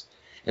months.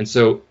 And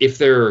so if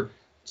they're,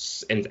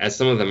 and as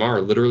some of them are,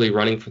 literally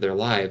running for their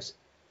lives,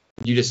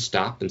 you just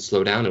stop and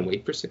slow down and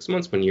wait for 6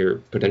 months when you're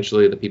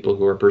potentially the people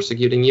who are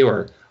persecuting you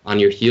are on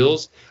your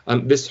heels.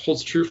 This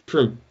holds true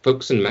for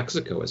folks in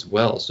Mexico as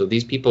well. So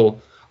these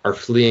people are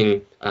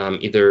fleeing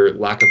either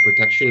lack of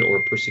protection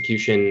or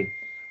persecution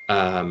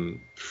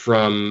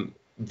from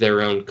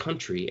their own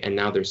country, and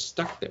now they're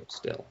stuck there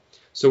still.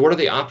 So what are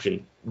the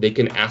options? They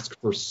can ask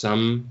for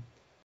some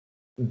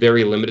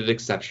very limited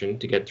exception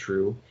to get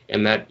through,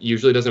 and that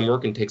usually doesn't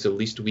work and takes at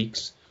least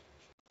weeks.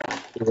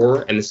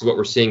 Or, and this is what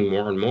we're seeing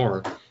more and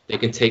more, they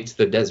can take to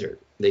the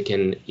desert. They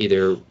can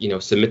either,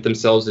 submit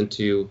themselves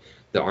into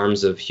the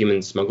arms of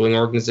human smuggling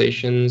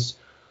organizations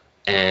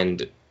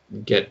and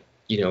get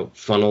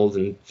funneled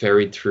and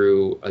ferried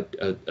through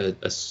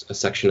a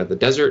section of the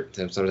desert.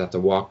 Sometimes have to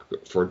walk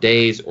for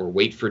days or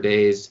wait for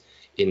days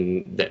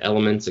in the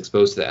elements,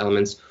 exposed to the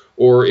elements.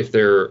 Or if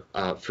they're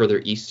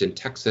further east in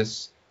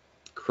Texas,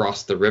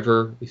 cross the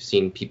river. We've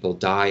seen people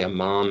die. A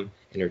mom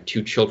and her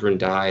 2 children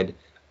died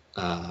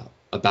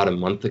about a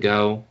month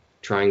ago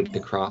trying to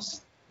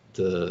cross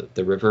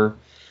the river.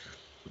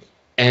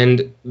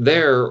 And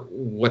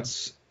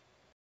there's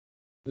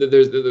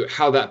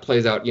how that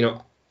plays out.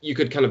 You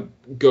could kind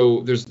of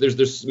go,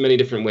 there's many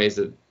different ways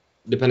that,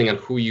 depending on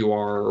who you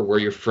are or where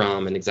you're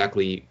from and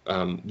exactly,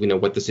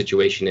 what the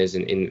situation is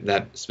in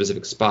that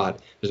specific spot,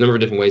 there's a number of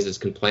different ways this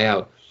can play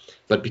out.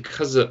 But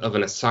because of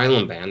an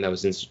asylum ban that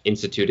was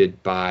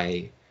instituted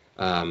by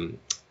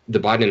the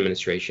Biden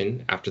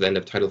administration after the end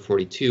of Title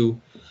 42,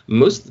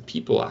 most of the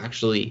people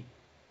actually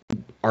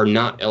are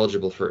not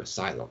eligible for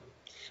asylum.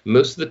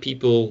 most of the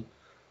people,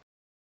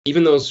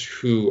 even those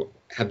who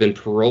have been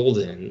paroled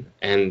in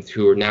and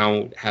who are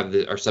now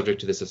are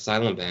subject to this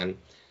asylum ban,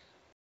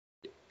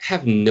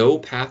 have no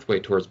pathway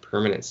towards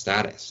permanent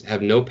status,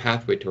 have no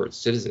pathway towards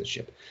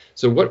citizenship.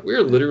 So what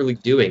we're literally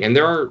doing, and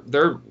there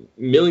are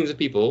millions of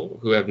people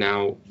who have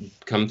now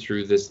come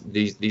through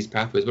these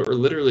pathways. What we're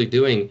literally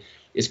doing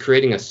is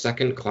creating a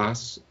second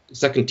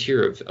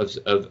tier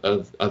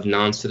of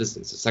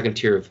non-citizens, a second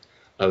tier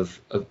of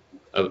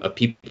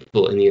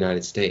people in the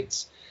United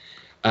States.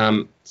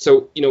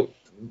 So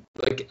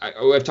like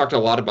I've talked a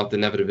lot about the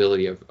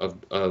inevitability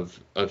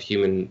of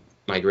human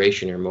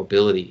migration or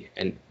mobility,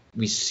 and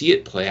we see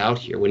it play out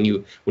here when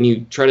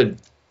you try to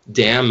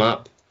dam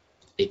up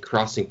a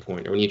crossing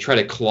point, or when you try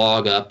to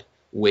clog up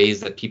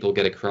ways that people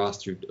get across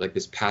through like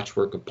this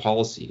patchwork of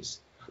policies.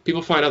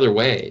 People find other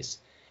ways,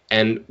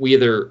 and we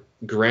either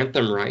grant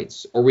them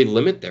rights or we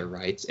limit their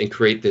rights and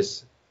create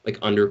this like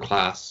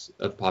underclass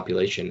of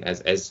population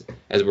as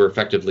we're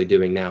effectively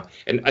doing now.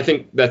 And I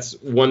think that's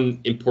one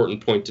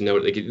important point to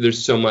note. Like,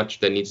 there's so much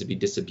that needs to be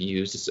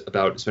disabused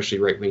about, especially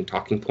right-wing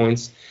talking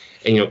points.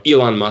 And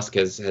Elon Musk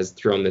has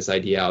thrown this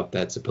idea out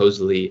that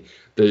supposedly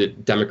the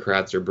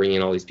Democrats are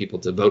bringing all these people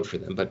to vote for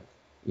them, but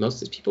most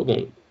of these people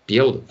won't be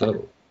able to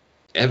vote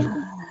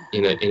ever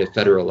in a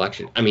federal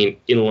election. I mean,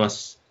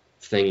 unless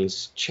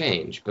things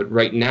change. But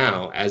right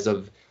now, as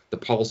of the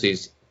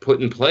policies put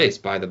in place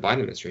by the Biden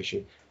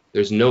administration,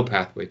 there's no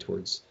pathway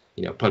towards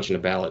punching a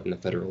ballot in a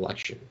federal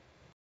election.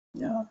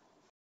 Yeah.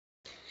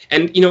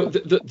 And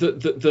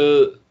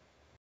the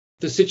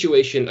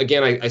situation,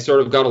 again, I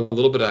sort of got a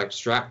little bit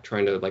abstract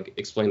trying to like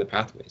explain the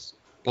pathways.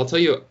 But I'll tell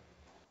you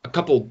a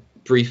couple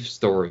brief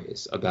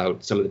stories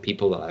about some of the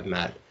people that I've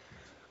met.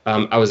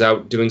 I was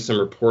out doing some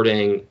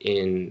reporting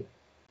in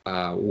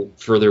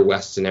further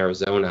west in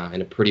Arizona,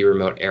 in a pretty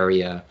remote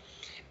area,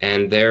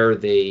 and there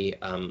they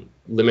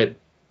limit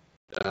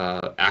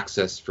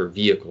access for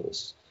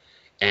vehicles.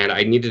 And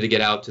I needed to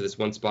get out to this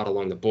one spot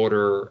along the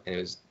border, and it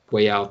was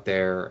way out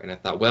there. And I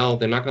thought, well,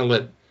 they're not going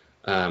to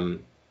let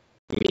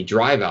me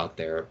drive out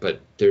there,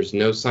 but there's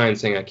no sign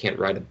saying I can't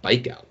ride a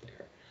bike out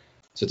there.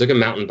 So I took a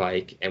mountain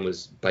bike and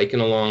was biking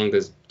along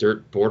this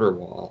dirt border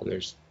wall, and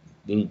there's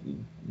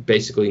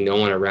basically no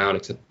one around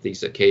except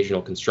these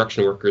occasional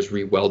construction workers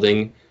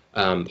re-welding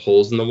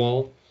holes in the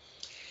wall.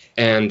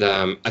 And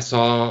I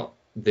saw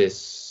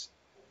this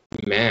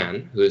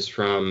man who is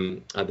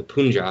from the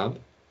Punjab,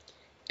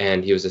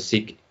 and he was a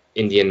Sikh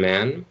Indian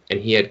man, and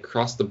he had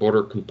crossed the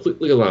border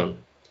completely alone,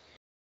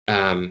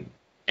 and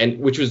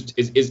which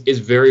is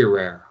very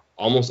rare.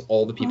 Almost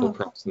all the people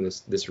crossing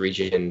this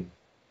region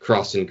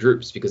cross in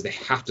groups because they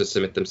have to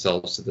submit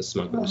themselves to the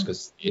smugglers,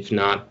 because if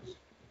not,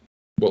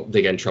 well,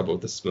 they get in trouble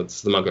with the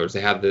smugglers.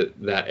 They have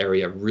that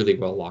area really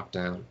well locked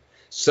down.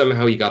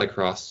 Somehow he got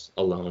across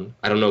alone.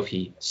 I don't know if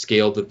he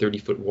scaled the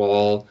 30-foot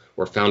wall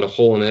or found a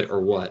hole in it or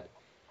what.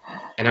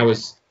 And I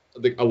was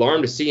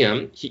alarmed to see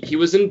him. He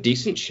was in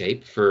decent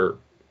shape for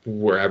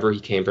wherever he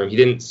came from. He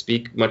didn't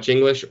speak much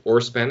English or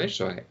Spanish,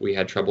 so we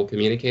had trouble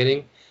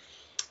communicating.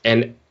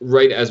 And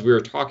right as we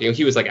were talking,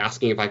 he was like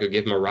asking if I could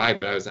give him a ride,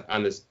 but I was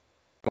on this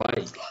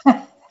bike.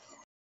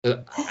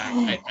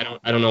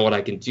 I don't know what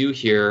I can do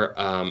here.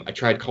 I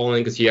tried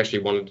calling because he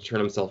actually wanted to turn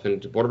himself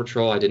into Border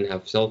Patrol. I didn't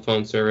have cell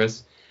phone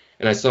service,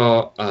 and I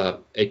saw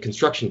a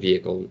construction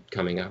vehicle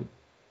coming up.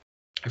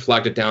 I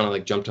flagged it down. I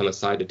jumped on the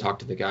side to talk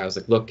to the guy. I was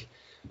like, "Look,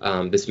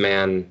 this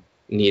man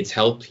needs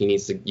help. You need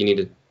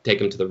to take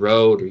him to the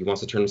road, or he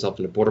wants to turn himself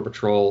into Border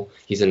Patrol.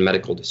 He's in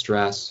medical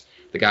distress."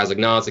 The guy's like,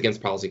 "No, it's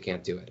against policy.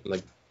 Can't do it." I'm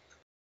like,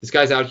 "This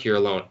guy's out here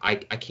alone. I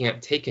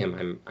can't take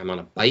him. I'm on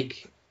a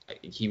bike.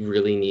 He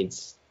really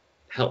needs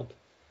help."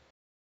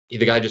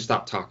 The guy just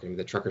stopped talking to me.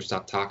 The trucker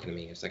stopped talking to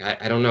me. It's like,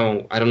 I don't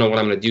know what I'm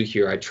going to do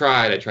here. I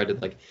tried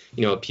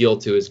to appeal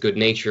to his good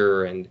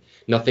nature, and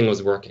nothing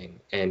was working.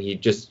 And he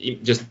just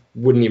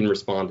wouldn't even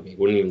respond to me,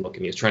 wouldn't even look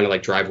at me. He was trying to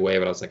drive away,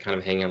 but I was kind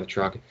of hanging on the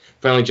truck.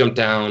 Finally jumped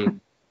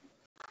down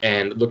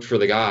and looked for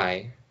the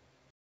guy,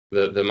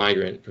 the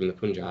migrant from the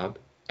Punjab,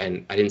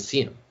 and I didn't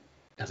see him.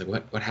 I was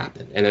like, what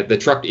happened? And the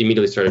truck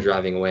immediately started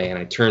driving away, and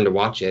I turned to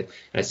watch it,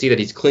 and I see that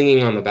he's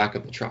clinging on the back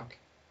of the truck,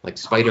 like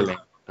Spider-Man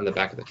on the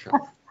back of the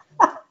truck.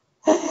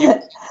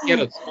 He had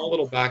a small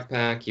little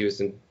backpack. He was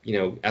in,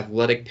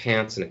 athletic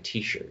pants and a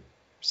T-shirt.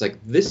 It's like,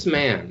 this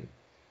man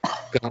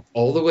got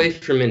all the way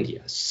from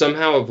India,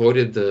 somehow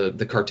avoided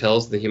the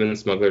cartels, the human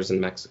smugglers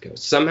in Mexico,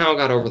 somehow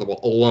got over the wall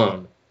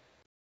alone,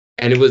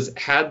 and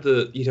had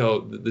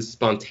the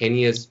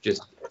spontaneous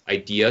just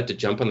idea to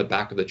jump on the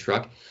back of the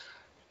truck.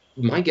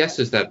 My guess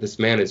is that this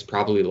man is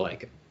probably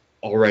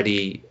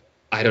already,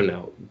 I don't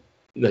know,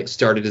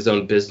 started his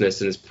own business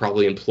and is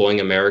probably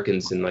employing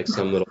Americans in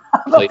some little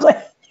place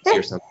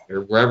or something,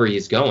 or wherever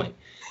he's going.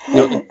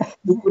 Who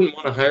wouldn't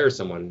want to hire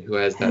someone who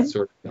has that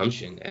sort of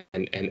gumption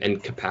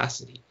and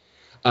capacity?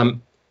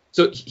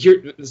 So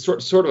here,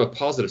 sort of a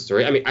positive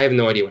story. I mean, I have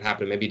no idea what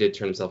happened. Maybe he did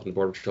turn himself into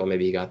Border Patrol.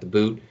 Maybe he got the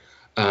boot.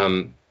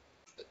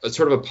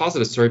 Sort of a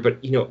positive story. But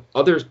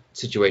other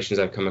situations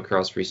I've come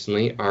across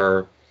recently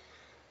are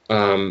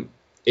a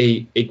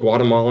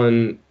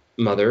Guatemalan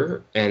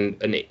mother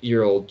and an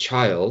 8-year-old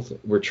child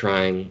were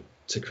trying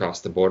to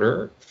cross the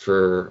border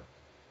for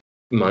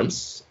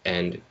months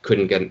and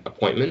couldn't get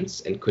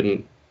appointments and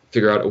couldn't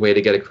figure out a way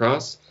to get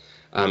across.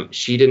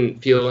 She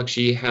didn't feel like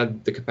she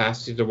had the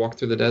capacity to walk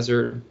through the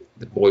desert.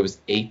 The boy was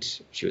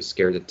 8. She was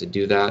scared to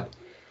do that.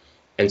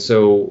 And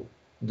so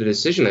the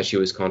decision that she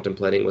was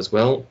contemplating was,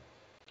 well,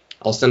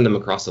 I'll send them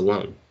across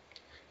alone,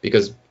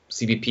 because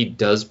CBP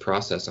does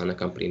process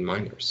unaccompanied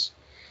minors.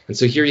 And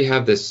so here you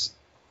have this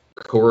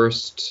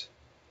coerced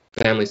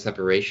family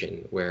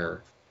separation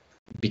where,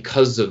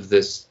 because of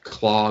this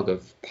clog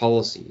of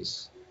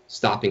policies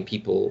stopping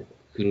people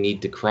who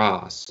need to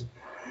cross,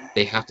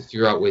 they have to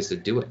figure out ways to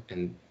do it.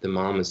 And the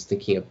mom is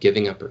thinking of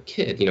giving up her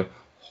kid,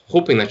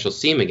 hoping that she'll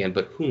see him again,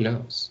 but who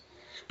knows?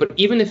 But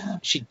even if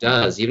she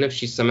does, even if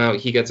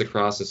he gets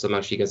across and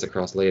somehow she gets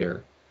across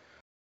later,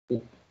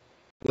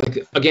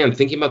 like, again,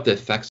 thinking about the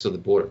effects of the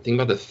border, thinking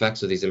about the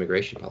effects of these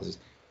immigration policies,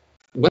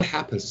 what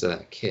happens to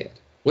that kid?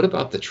 What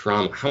about the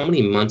trauma? How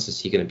many months is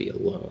he going to be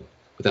alone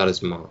without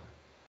his mom?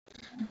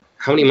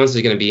 How many months is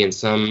he going to be in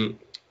some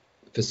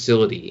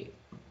facility?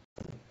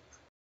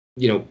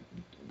 And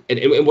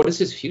what is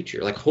his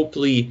future? Like,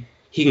 hopefully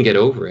he can get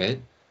over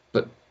it,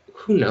 but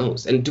who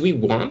knows? And do we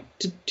want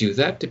to do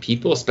that to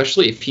people,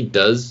 especially if he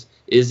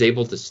is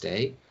able to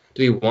stay?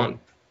 Do we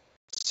want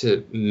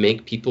to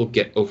make people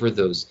get over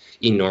those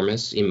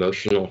enormous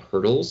emotional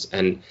hurdles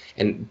and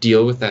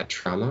deal with that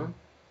trauma?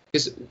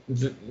 Because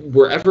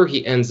wherever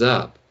he ends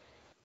up,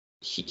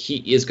 he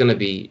is going to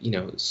be,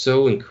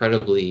 so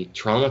incredibly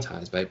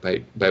traumatized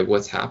by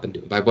what's happened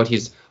to him, by what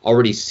he's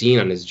already seen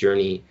on his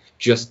journey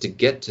just to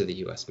get to the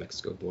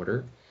U.S.-Mexico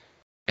border.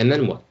 And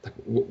then what?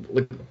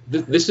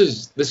 This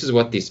is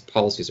what these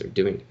policies are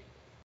doing to me.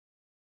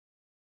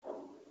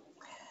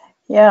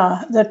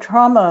 Yeah, the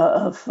trauma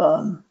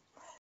of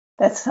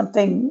that's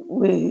something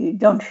we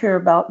don't hear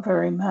about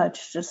very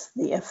much. Just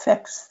the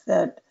effects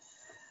that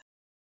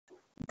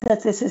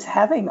this is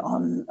having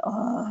on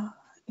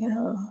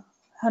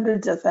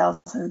hundreds of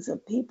thousands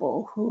of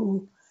people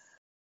who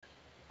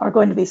are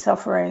going to be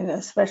suffering,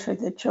 especially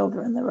the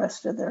children, the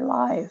rest of their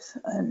lives.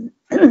 And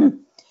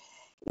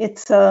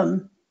it's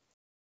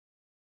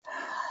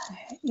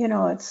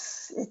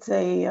it's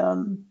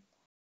a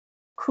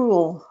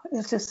cruel.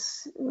 It's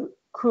just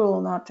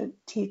cruel not to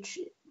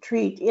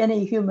treat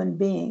any human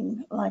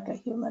being like a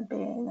human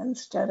being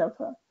instead of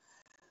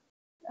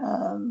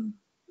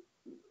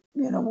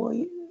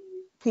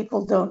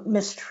people don't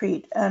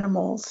mistreat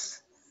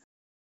animals.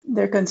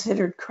 They're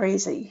considered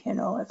crazy,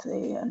 if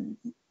they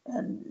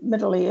and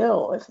mentally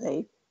ill if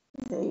they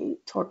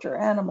torture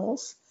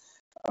animals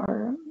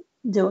or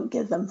don't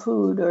give them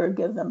food or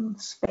give them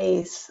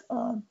space.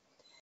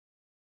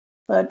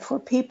 But for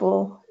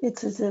people,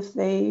 it's as if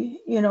they,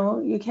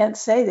 you can't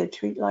say they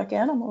treat like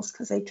animals,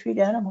 because they treat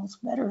animals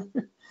better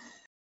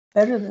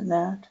than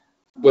that.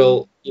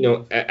 Well,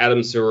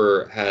 Adam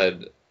Serwer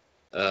had,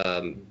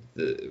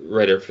 the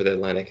writer for The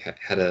Atlantic,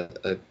 had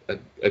a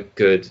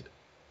good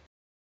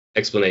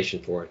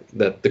explanation for it,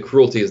 that the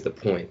cruelty is the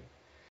point.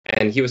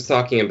 And he was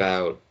talking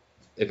about,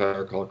 if I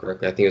recall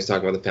correctly, I think he was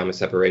talking about the family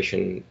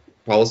separation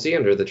policy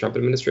under the Trump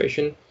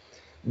administration.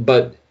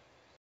 But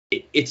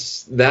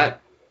it's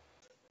that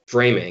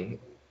framing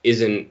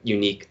isn't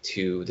unique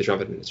to the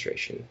Trump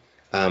administration.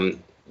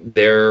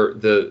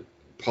 The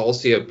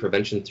policy of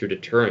prevention through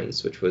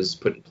deterrence, which was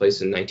put in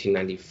place in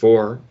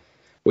 1994,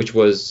 which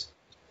was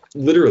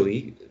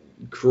literally,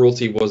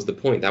 cruelty was the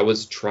point. That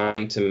was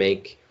trying to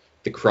make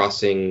the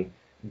crossing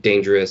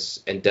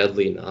dangerous and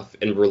deadly enough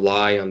and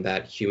rely on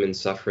that human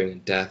suffering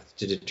and death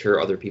to deter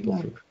other people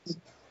from crossing.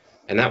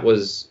 And that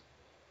was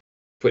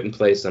put in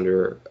place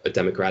under a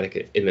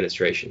Democratic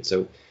administration.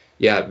 So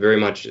yeah, very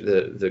much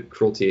the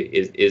cruelty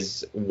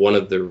is one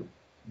of the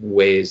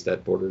ways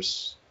that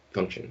borders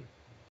function.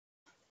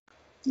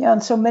 Yeah,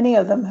 and so many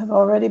of them have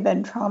already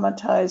been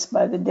traumatized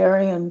by the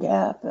Darien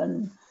Gap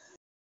and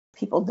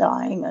people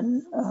dying,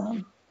 and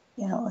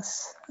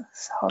it's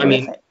horrific. I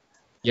mean,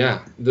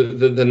 yeah,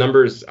 the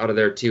numbers out of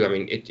there too. I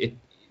mean,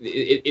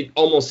 it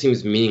almost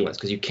seems meaningless,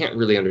 because you can't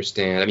really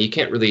understand. I mean, you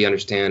can't really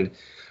understand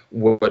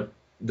what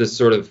the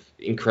sort of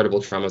incredible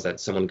traumas that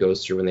someone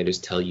goes through when they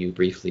just tell you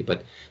briefly.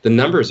 But the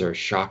numbers are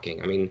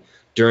shocking. I mean,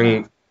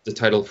 during the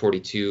Title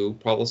 42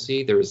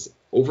 policy, there was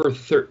over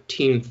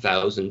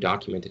 13,000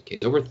 documented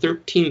cases. Over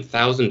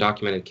 13,000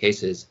 documented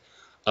cases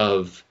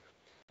of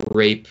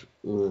rape,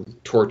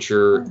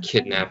 torture,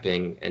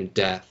 kidnapping, and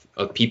death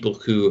of people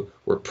who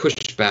were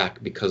pushed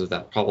back because of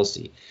that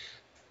policy.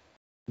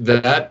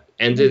 That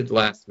ended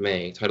last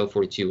May. Title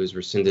 42 was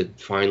rescinded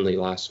finally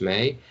last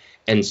May.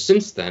 And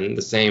since then,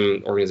 the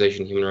same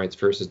organization, Human Rights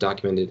First, has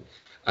documented,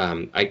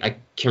 I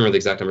can't remember the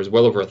exact numbers,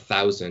 well over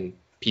 1,000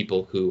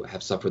 people who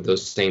have suffered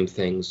those same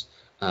things,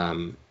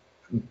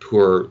 who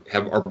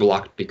are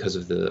blocked because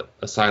of the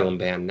asylum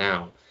ban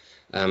now.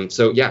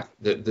 So yeah,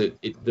 there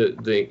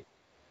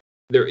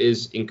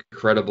is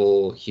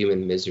incredible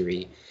human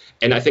misery.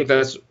 And I think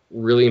that's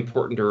really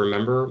important to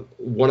remember.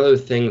 One other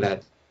thing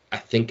that I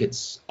think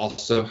it's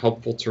also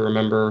helpful to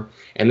remember,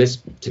 and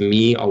this to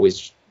me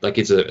always like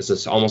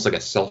it's almost like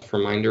a self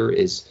reminder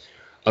is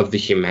of the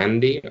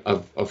humanity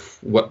of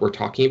what we're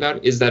talking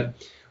about, is that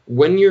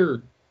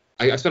when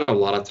I spent a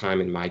lot of time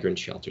in migrant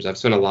shelters. I've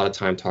spent a lot of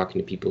time talking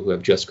to people who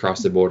have just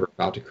crossed the border,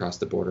 about to cross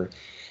the border,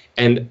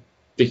 and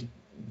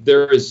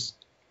there is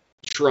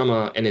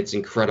trauma, and it's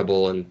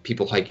incredible, and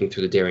people hiking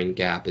through the Darien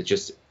Gap. It's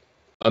just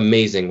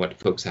amazing what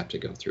folks have to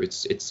go through.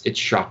 It's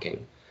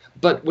shocking.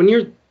 But when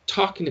you're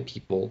talking to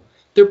people,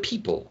 they're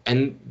people,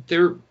 and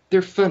they're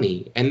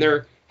funny, and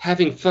they're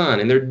having fun,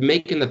 and they're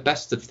making the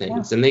best of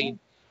things, and they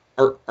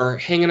are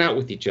hanging out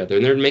with each other,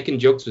 and they're making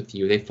jokes with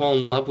you. They fall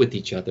in love with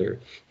each other.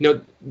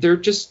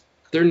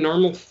 They're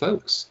normal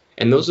folks,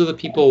 and those are the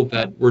people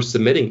that we're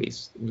submitting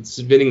these,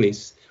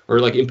 or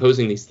like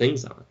imposing these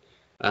things on.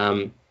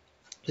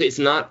 It's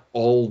not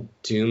all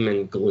doom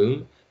and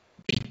gloom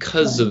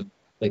because of,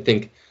 I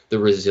think, the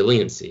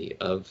resiliency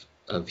of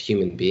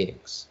human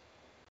beings.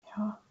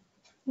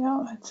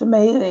 Yeah, it's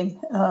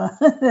amazing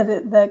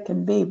that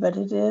can be, but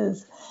it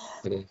is.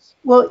 It is.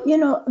 Well,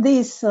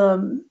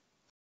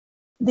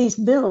 these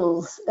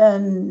bills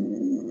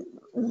and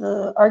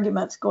the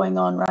arguments going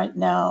on right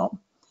now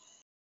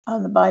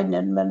on the Biden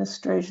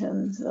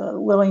administration's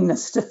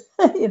willingness to,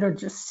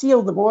 just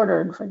seal the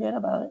border and forget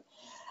about it.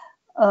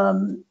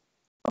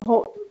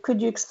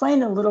 Could you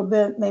explain a little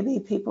bit? Maybe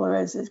people are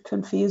as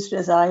confused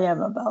as I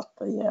am about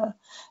the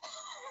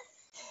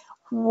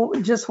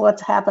just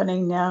what's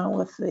happening now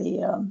with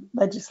the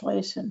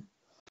legislation.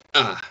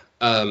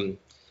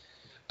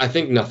 I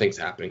think nothing's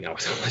happening now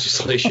with the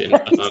legislation.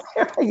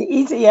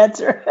 Easy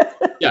answer.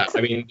 Yeah,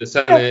 I mean, the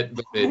Senate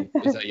voted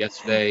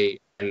yesterday,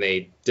 and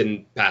they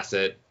didn't pass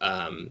it.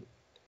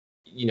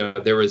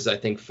 There was, I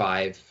think,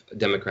 5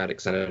 Democratic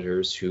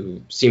senators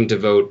who seemed to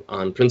vote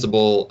on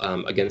principle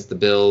against the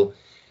bill.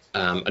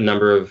 A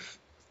number of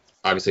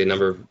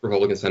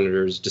Republican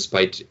senators,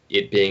 despite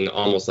it being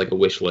almost like a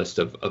wish list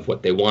of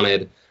what they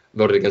wanted,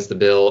 voted against the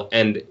bill.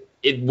 And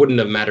it wouldn't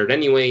have mattered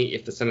anyway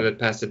if the Senate had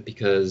passed it,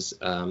 because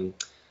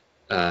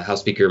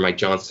House Speaker Mike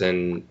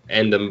Johnson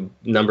and a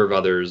number of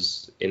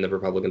others in the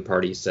Republican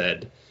Party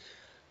said,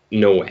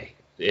 no way,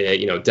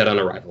 dead on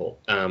arrival.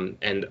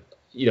 And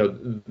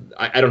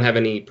I don't have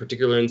any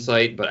particular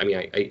insight, but I mean,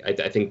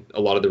 I think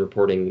a lot of the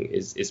reporting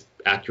is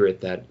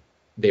accurate, that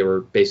they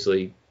were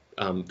basically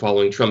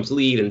following Trump's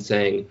lead and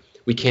saying,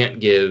 we can't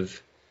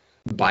give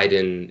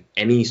Biden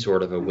any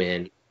sort of a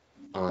win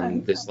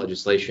on this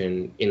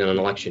legislation in an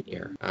election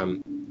year.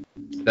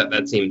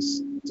 That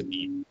seems to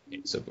be the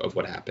case of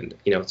what happened.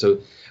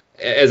 So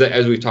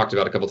as we've talked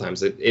about a couple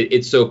times,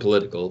 it's so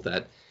political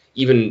that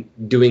even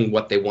doing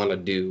what they want to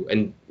do,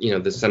 and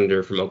the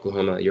senator from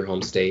Oklahoma, your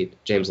home state,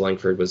 James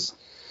Langford, was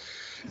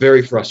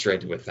very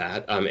frustrated with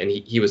that, and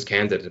he was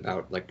candid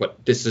about, like,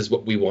 this is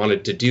what we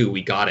wanted to do,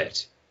 we got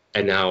it,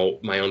 and now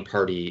my own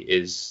party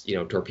is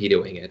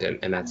torpedoing it,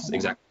 and that's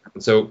exactly what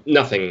happened. So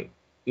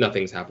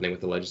nothing's happening with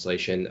the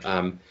legislation.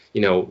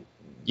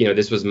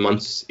 This was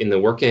months in the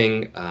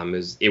working.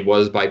 It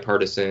was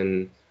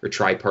bipartisan or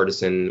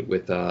tripartisan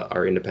with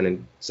our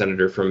independent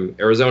senator from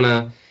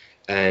Arizona.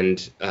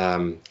 And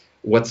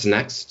what's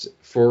next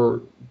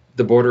for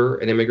the border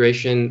and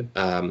immigration?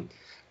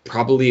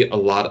 Probably a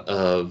lot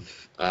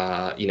of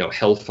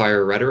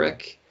hellfire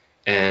rhetoric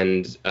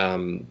and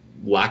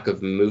lack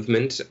of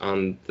movement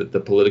on the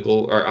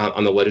political or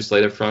on the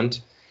legislative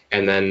front,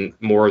 and then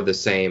more of the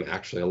same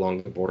actually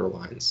along the border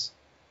lines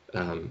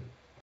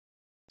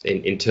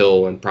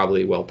until and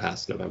probably well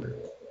past November.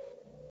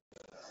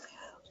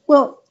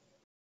 Well,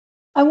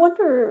 I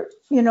wonder,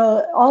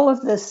 all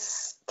of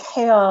this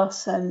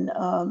chaos and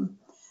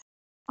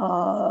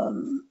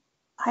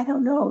I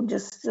don't know,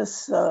 just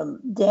this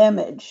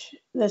damage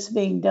that's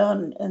being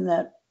done in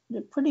that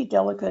pretty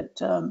delicate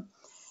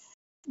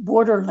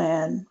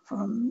borderland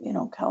from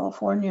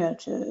California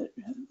to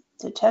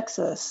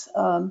Texas.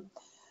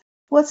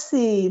 What's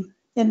the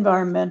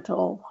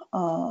environmental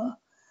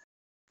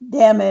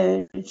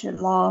damage and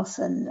loss,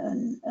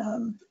 and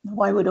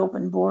why would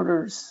open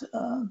borders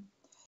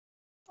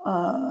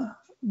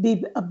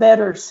be a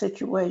better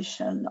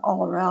situation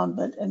all around,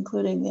 but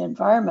including the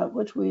environment,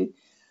 which we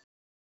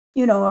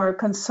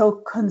are so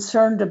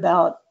concerned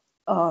about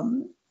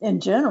in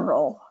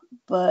general,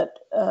 but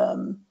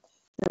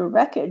the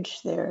wreckage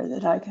there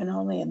that I can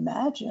only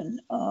imagine,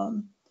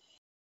 and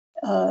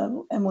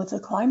with the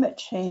climate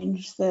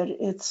change, that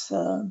it's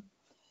a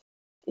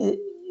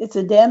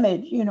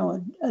damage,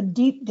 a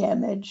deep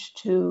damage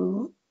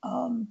to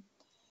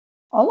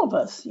all of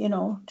us,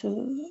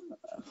 to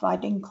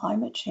fighting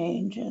climate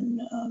change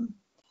and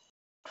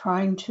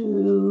trying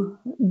to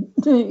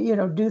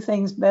do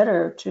things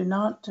better, to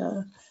not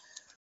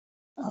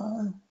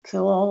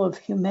kill all of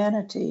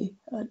humanity.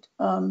 But,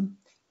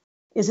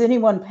 is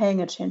anyone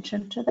paying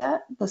attention to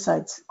that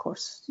besides, of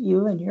course,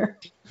 you and your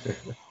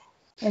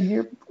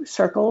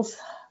circles?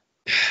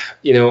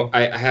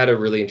 I had a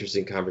really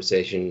interesting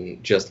conversation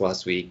just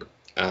last week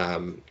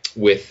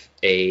with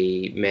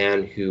a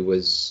man who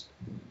was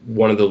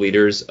one of the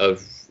leaders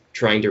of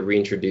trying to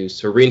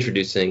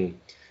reintroducing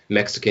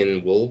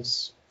Mexican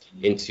wolves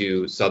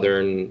into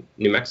southern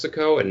New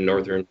Mexico and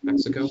northern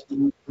Mexico.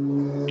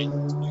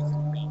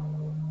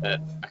 That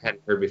I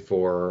hadn't heard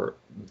before,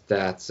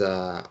 that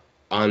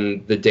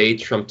on the day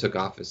Trump took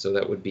office, so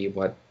that would be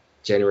what,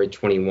 January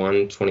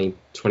 21,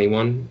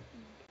 2021,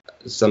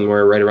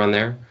 somewhere right around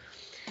there,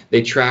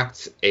 they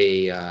tracked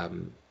a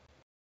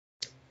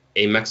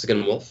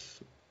Mexican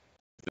wolf,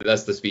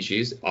 that's the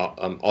species,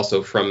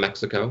 also from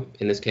Mexico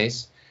in this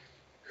case,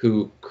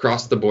 who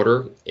crossed the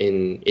border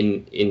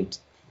in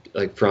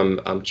like from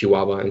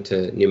Chihuahua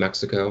into New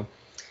Mexico,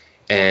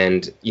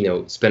 and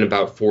spent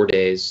about 4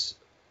 days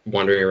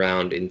wandering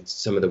around in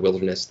some of the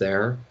wilderness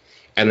there,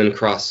 and then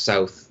crossed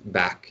south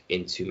back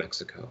into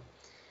Mexico.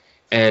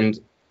 And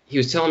he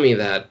was telling me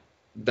that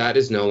that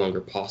is no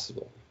longer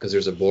possible because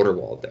there's a border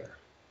wall there.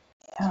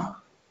 Yeah.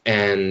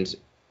 And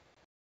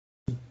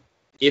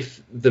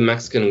if the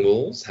Mexican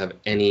wolves have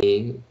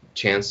any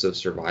chance of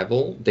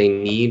survival, they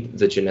need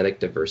the genetic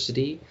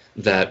diversity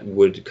that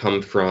would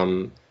come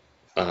from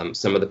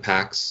some of the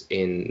packs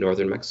in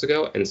northern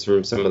Mexico and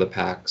from some of the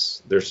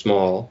packs, they're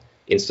small,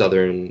 in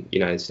southern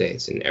United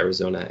States, in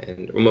Arizona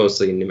and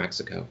mostly in New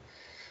Mexico.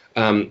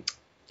 I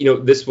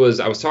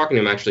was talking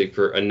to him actually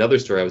for another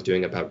story I was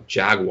doing about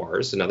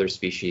jaguars, another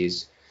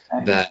species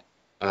that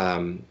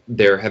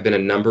there have been a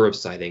number of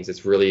sightings.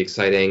 It's really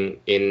exciting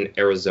in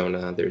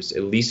Arizona. There's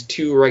at least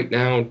two right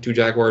now, two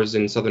jaguars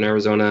in southern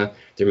Arizona.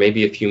 There may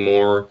be a few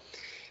more.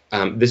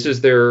 This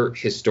is their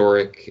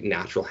historic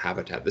natural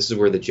habitat. This is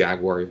where the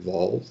jaguar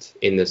evolved,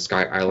 in the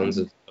Sky Islands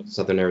of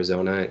southern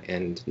Arizona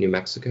and New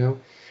Mexico.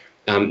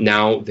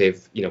 Now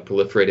they've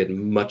proliferated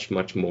much,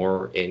 much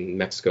more in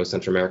Mexico,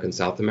 Central America, and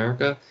South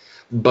America.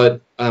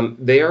 But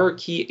they are a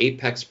key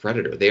apex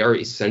predator. They are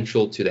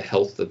essential to the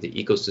health of the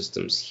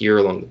ecosystems here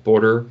along the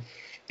border.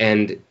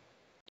 And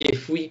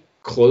if we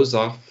close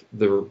off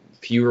the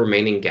few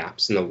remaining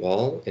gaps in the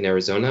wall in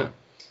Arizona,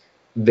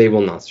 they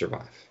will not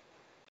survive.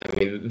 I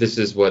mean, this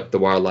is what the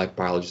wildlife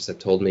biologists have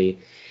told me.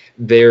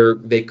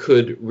 They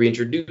could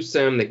reintroduce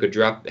them, they could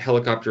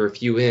helicopter a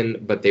few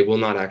in, but they will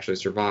not actually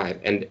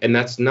survive. And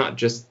that's not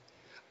just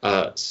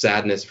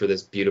sadness for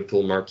this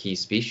beautiful marquee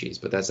species,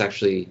 but that's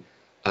actually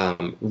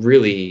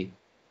really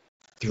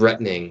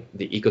threatening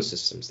the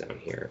ecosystems down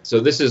here.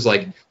 So this is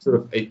like sort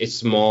of a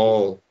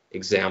small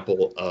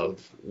example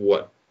of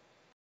what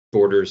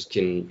borders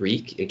can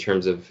wreak in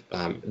terms of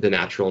the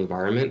natural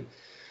environment.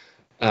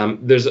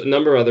 There's a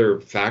number of other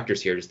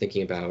factors here, just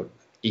thinking about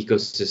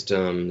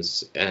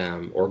ecosystems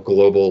or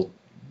global,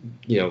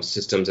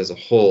 systems as a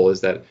whole,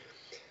 is that,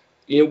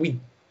 we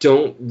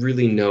don't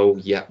really know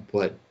yet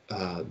what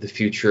the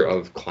future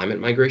of climate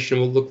migration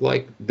will look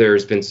like.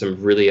 There's been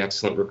some really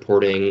excellent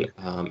reporting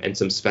and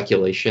some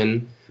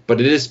speculation, but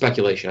it is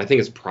speculation. I think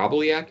it's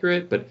probably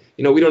accurate, but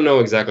we don't know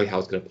exactly how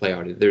it's going to play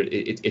out.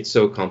 It's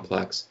so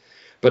complex,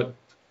 but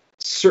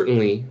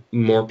certainly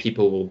more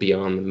people will be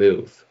on the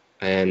move.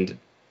 And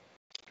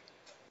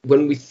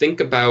when we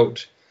think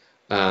about,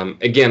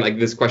 again, like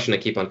this question I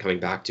keep on coming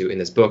back to in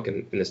this book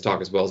and in this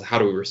talk as well, is how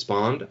do we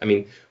respond? I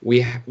mean,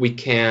 we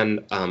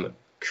can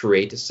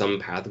create some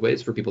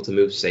pathways for people to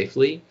move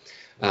safely.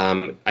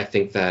 I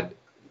think that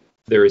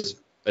there is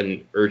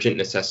an urgent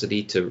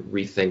necessity to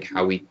rethink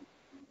how we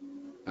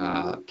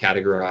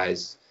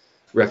categorize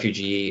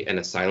refugee and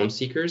asylum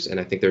seekers, and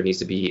I think there needs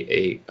to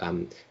be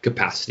a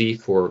capacity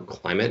for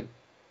climate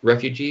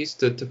refugees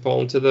to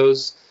fall into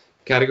those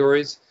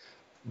categories.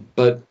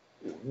 But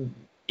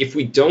if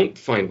we don't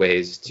find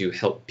ways to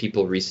help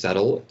people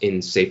resettle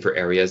in safer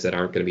areas that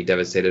aren't going to be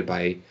devastated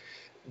by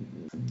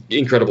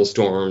incredible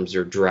storms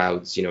or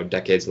droughts,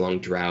 decades-long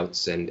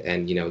droughts, and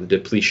the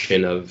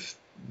depletion of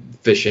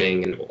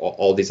fishing and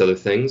all these other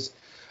things,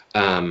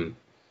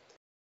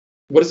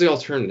 what is the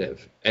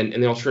alternative? And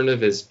the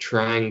alternative is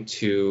trying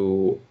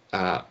to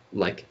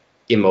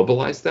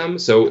immobilize them.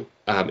 So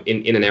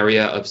in an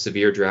area of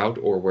severe drought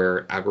or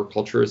where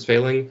agriculture is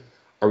failing,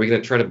 are we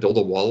going to try to build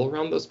a wall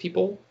around those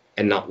people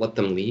and not let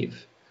them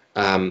leave?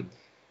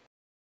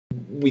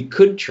 We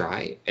could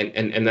try,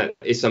 and that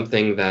is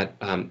something that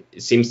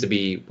seems to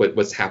be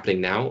what's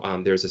happening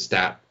now. There's a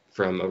stat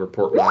from a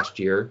report last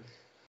year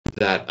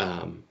that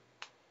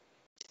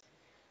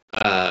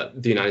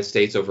the United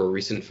States, over a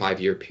recent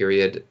 5-year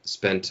period,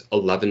 spent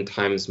 11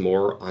 times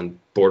more on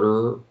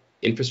border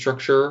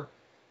infrastructure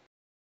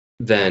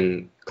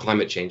than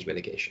climate change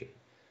mitigation.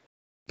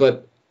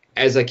 But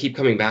as I keep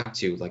coming back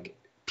to,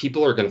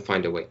 people are going to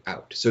find a way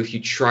out. So if you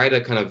try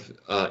to kind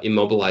of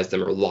immobilize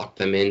them or lock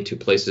them into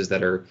places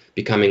that are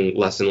becoming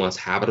less and less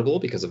habitable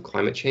because of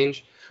climate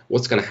change,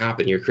 what's going to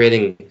happen? You're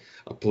creating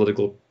a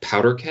political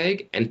powder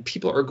keg, and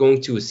people are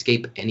going to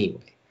escape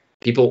anyway.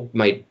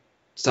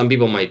 Some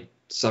people might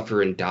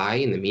suffer and die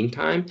in the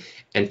meantime,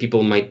 and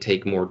people might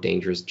take more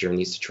dangerous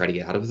journeys to try to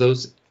get out of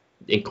those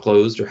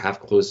enclosed or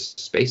half-closed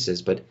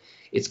spaces, but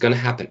it's going to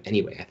happen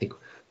anyway. I think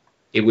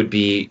it would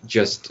be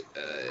just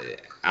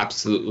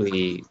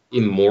absolutely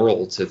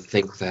immoral to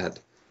think that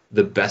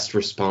the best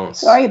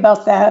response... Sorry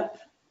about that.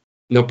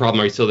 No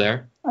problem. Are you still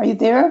there? Are you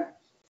there?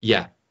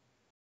 Yeah.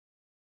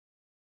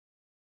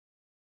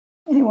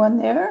 Anyone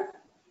there?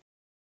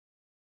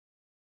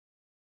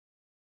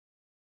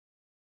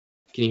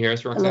 Can you hear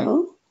us, Roxanne?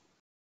 Hello?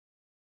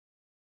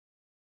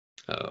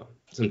 Oh,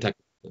 some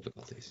technical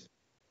difficulties.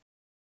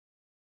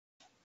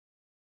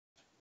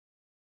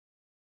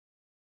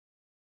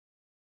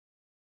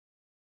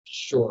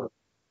 Sure.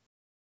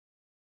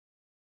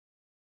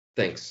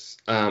 Thanks.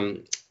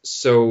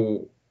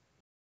 So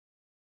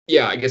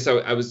yeah, I guess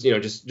I was,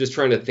 just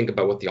trying to think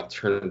about what the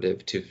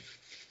alternative to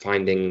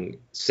finding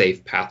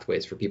safe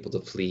pathways for people to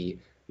flee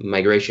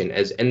migration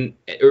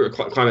or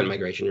climate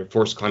migration or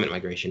forced climate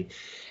migration.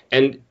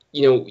 And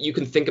you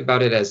can think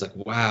about it as like,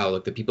 wow,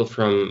 like the people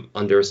from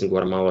Honduras and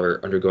Guatemala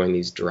are undergoing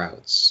these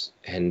droughts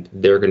and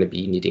they're going to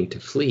be needing to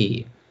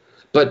flee.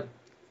 But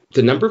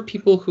the number of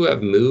people who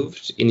have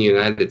moved in the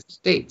United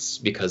States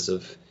because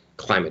of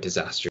climate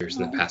disasters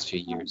in the past few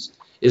years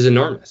is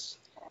enormous.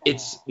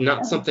 It's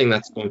not something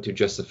that's going to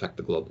just affect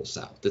the global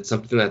south. It's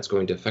something that's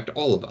going to affect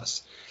all of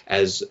us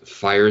as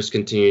fires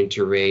continue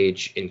to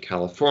rage in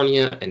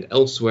California and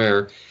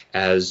elsewhere,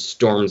 as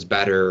storms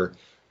batter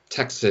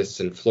Texas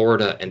and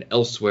Florida and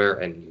elsewhere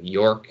and New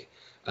York.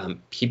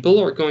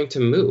 People are going to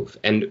move,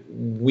 and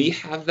we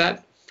have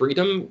that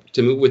freedom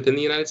to move within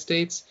the United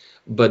States,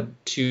 but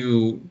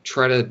to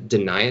try to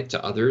deny it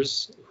to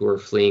others who are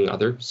fleeing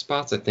other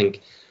spots, I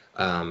think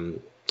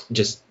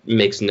just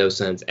makes no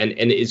sense, and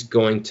is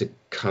going to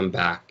come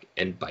back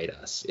and bite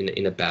us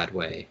in a bad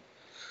way.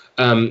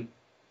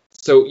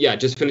 So yeah,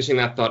 just finishing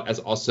that thought, as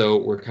also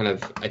we're kind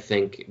of, I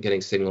think,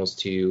 getting signals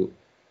to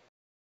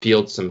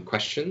field some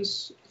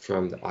questions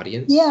from the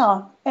audience.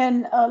 Yeah,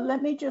 and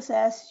let me just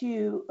ask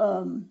you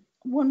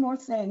one more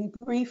thing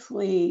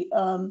briefly,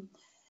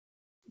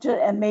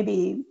 and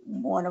maybe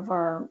one of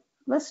our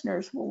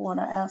listeners will want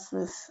to ask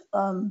this.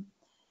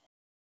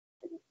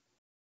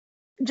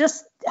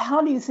 Just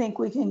how do you think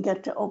we can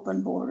get to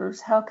open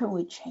borders? How can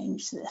we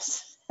change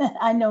this?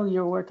 I know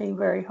you're working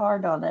very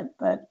hard on it,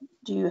 but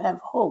do you have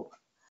hope?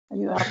 Are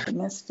you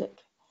optimistic?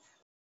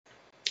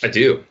 I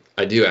do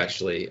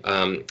actually.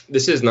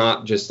 This is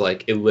not just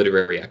like a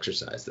literary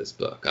exercise, this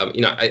book.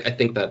 I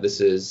think that this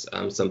is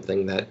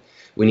something that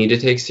we need to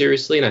take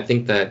seriously, and I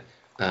think that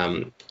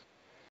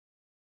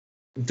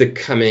the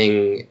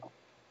coming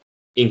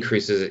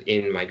increases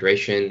in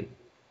migration,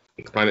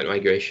 climate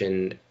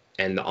migration,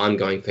 and the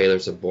ongoing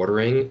failures of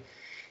bordering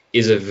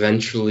is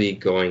eventually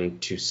going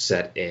to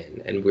set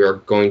in, and we are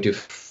going to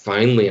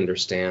finally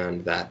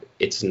understand that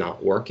it's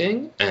not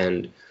working,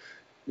 and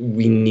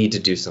we need to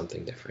do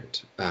something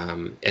different.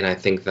 And I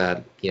think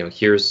that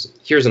here's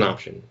an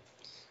option.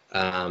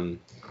 And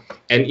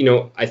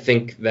I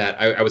think that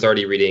I was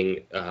already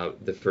reading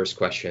the first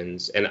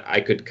questions, and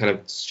I could kind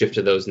of shift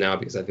to those now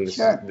because I think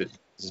this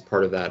is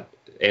part of that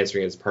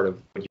answering. Is part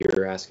of what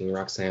you're asking,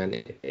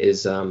 Roxanne.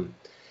 Is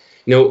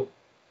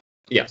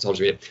yeah, so I'll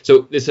just read it.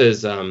 So this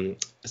is,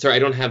 sorry, I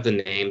don't have the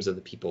names of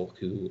the people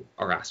who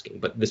are asking,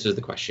 but this is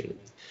the question.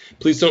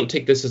 Please don't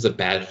take this as a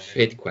bad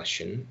faith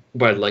question,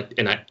 but I'd like,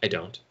 and I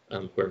don't,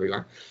 whoever you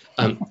are,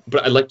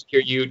 but I'd like to hear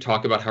you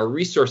talk about how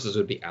resources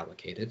would be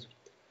allocated,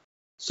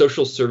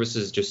 social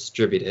services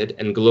distributed,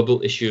 and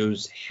global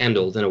issues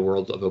handled in a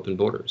world of open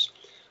borders.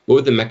 What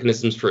would the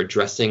mechanisms for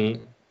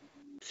addressing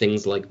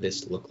things like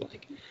this look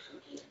like?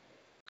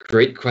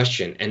 Great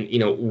question. And,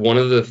 one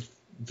of the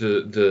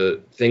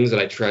things that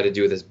I try to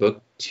do with this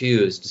book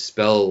too is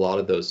dispel a lot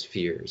of those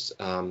fears.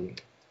 I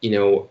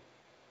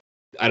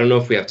don't know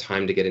if we have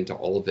time to get into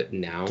all of it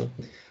now,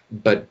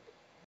 but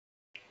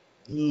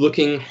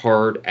looking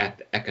hard at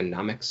the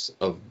economics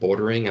of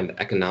bordering and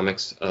the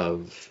economics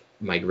of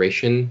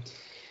migration,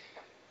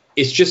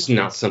 it's just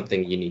not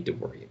something you need to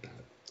worry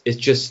about. It's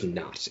just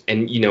not.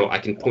 And, I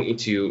can point you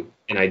to,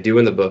 and I do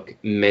in the book,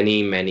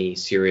 many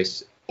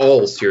serious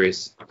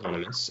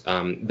economists.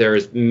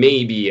 There's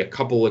maybe a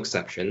couple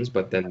exceptions,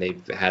 but then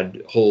they've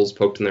had holes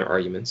poked in their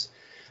arguments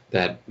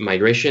that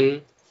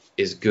migration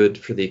is good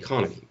for the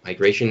economy.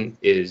 Migration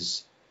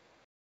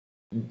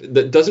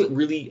that doesn't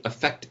really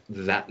affect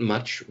that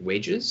much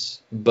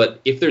wages, but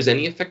if there's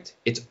any effect,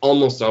 it's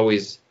almost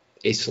always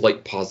a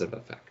slight positive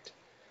effect.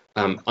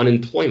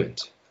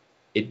 Unemployment,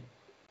 it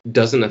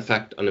doesn't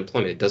affect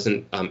unemployment. It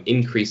doesn't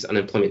increase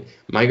unemployment.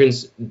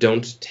 Migrants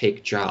don't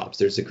take jobs.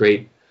 There's a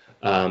great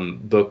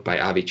book by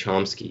Avi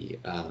Chomsky.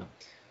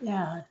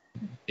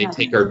 They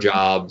take our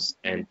jobs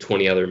and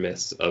 20 other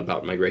myths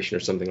about migration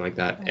or something like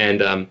that.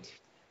 And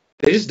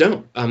they just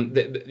don't.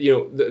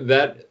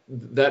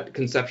 That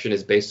conception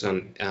is based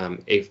on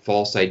a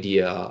false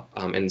idea,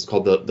 and it's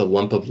called the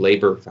lump of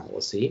labor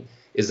fallacy,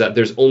 is that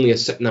there's only a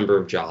set number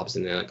of jobs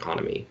in an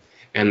economy.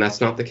 And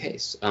that's not the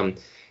case.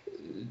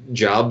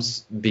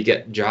 Jobs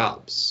beget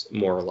jobs,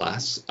 more or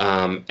less.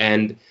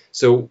 And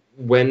so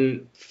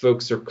when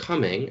folks are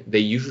coming, they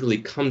usually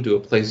come to a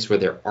place where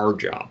there are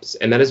jobs.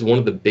 And that is one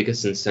of the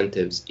biggest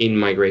incentives in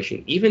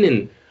migration, even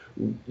in,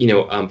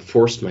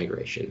 forced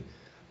migration.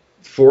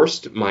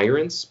 Forced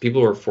migrants,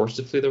 people who are forced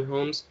to flee their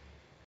homes,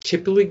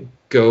 typically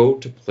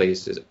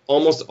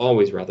almost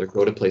always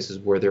go to places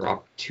where there are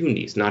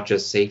opportunities, not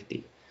just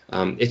safety.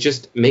 It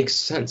just makes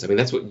sense. I mean,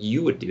 that's what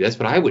you would do. That's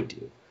what I would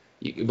do.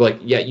 You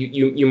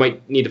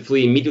might need to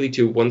flee immediately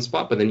to one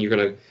spot, but then you're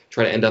going to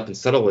try to end up and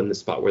settle in the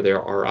spot where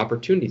there are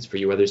opportunities for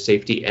you, whether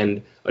safety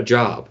and a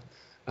job.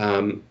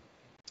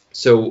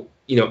 So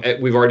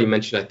we've already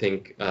mentioned, I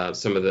think,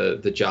 some of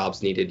the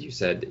jobs needed. You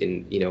said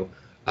in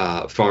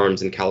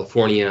farms in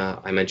California.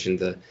 I mentioned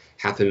the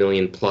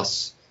 500,000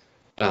 plus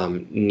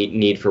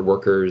need for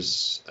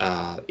workers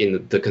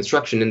in the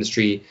construction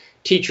industry,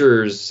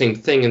 teachers, same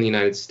thing in the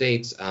United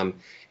States.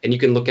 And you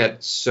can look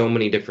at so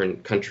many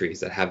different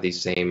countries that have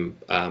these same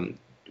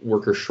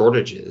worker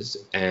shortages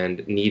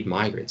and need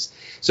migrants.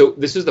 So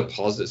this is the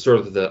positive, sort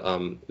of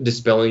the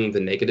dispelling the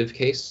negative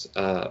case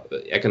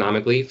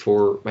economically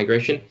for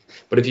migration.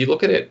 But if you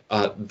look at it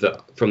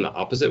from the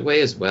opposite way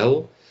as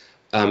well,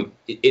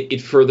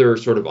 it further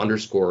sort of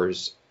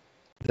underscores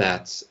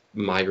that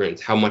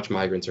how much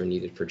migrants are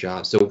needed for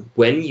jobs. So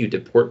when you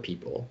deport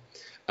people,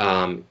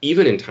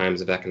 even in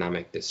times of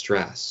economic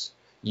distress,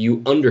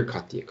 you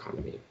undercut the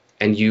economy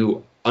and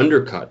you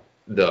undercut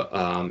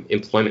the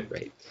employment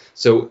rate.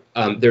 So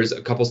there's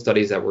a couple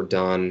studies that were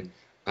done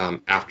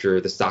after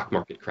the stock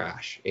market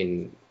crash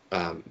in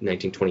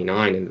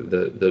 1929 and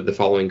the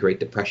following Great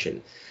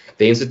Depression.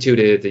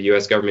 The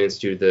U.S. government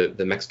instituted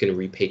the Mexican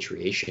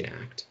Repatriation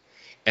Act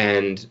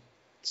and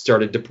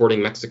started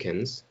deporting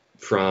Mexicans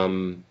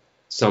from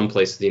some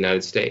places in the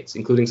United States,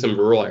 including some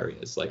rural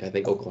areas, like I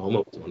think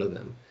Oklahoma was one of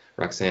them,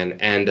 Roxanne.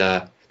 And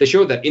they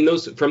showed that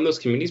from those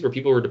communities where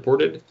people were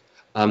deported,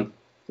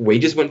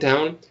 wages went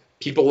down,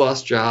 people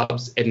lost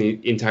jobs, and the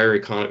entire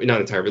economy, not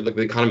entirely, but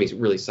the economy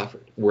really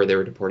suffered where they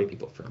were deporting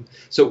people from.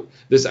 So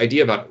this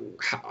idea about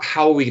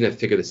how are we going to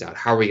figure this out?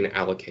 How are we going to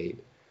allocate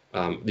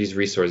these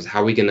resources?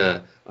 How are we going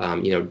to,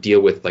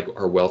 deal with like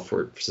our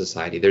welfare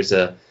society? There's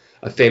a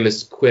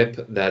famous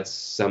quip that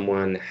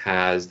someone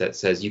has that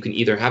says you can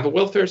either have a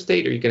welfare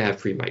state or you can have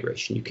free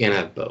migration. You can't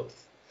have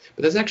both.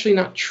 But that's actually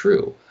not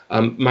true.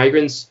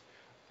 Migrants,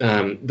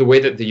 the way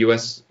that the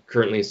U.S.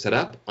 currently is set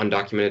up,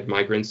 undocumented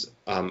migrants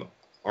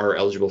are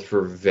eligible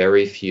for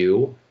very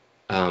few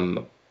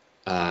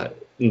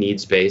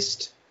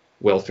needs-based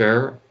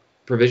welfare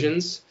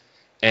provisions.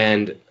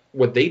 And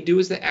what they do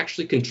is they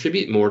actually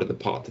contribute more to the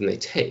pot than they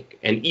take.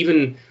 And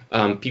even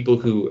people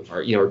who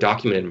are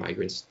documented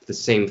migrants, the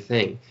same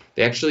thing.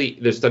 Their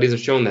studies have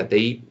shown that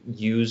they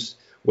use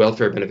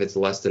welfare benefits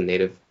less than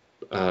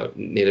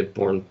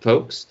native-born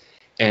folks,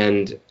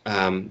 and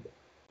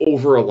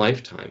over a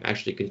lifetime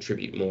actually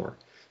contribute more.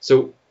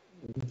 So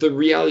the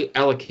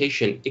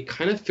reallocation, it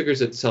kind of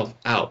figures itself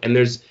out. And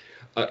there's,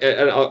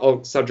 and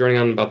I'll stop droning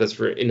on about this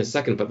in a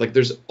second, but like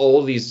there's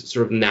all these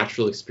sort of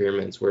natural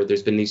experiments where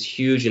there's been these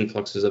huge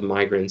influxes of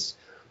migrants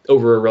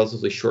over a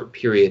relatively short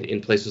period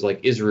in places like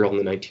Israel in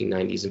the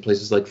 1990s, in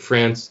places like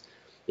France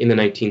in the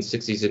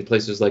 1960s, in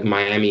places like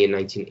Miami in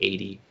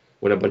 1980,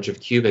 when a bunch of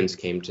Cubans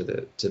came to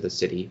the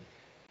city.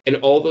 And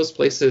all those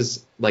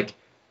places, like,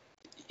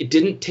 it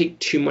didn't take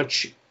too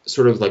much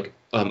sort of like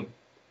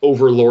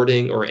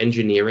overlording or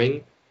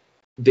engineering.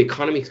 The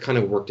economy kind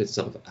of worked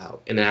itself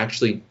out, and it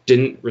actually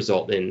didn't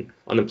result in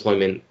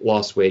unemployment,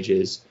 lost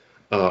wages,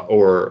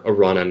 or a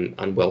run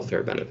on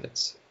welfare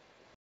benefits.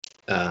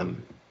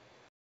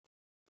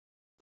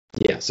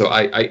 So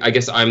I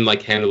guess I'm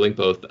like handling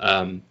both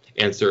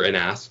answer and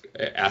ask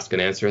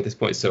and answer at this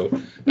point. So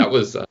that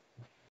was a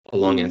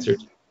long answer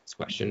to this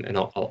question, and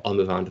I'll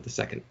move on to the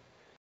second.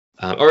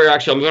 Or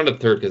actually, I'll move on to the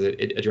third because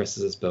it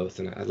addresses us both,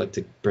 and I'd like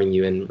to bring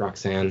you in,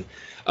 Roxanne.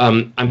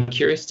 I'm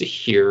curious to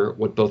hear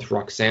what both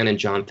Roxanne and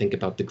John think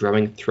about the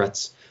growing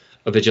threats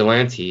of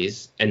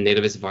vigilantes and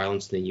nativist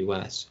violence in the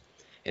U.S.,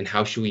 and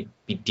how should we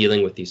be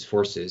dealing with these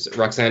forces?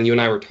 Roxanne, you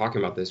and I were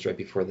talking about this right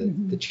before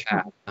the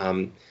chat.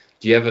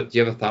 Do you have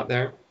a thought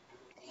there?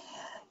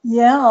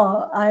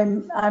 Yeah,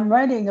 I'm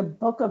writing a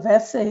book of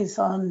essays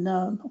on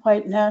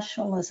white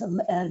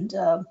nationalism, and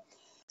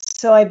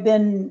so I've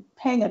been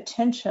paying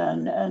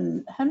attention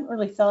and hadn't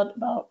really thought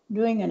about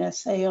doing an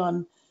essay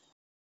on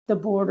the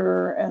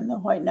border and the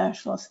white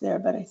nationalists there,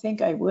 but I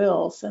think I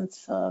will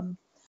since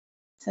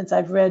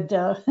I've read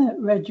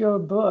your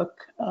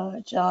book,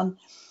 John,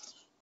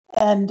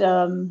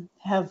 and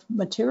have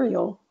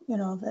material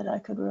that I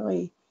could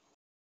really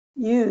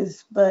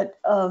use. But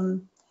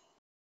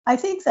I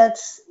think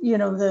that's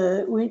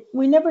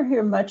we never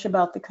hear much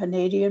about the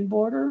Canadian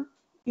border,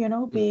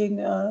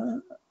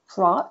 being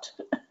fraught.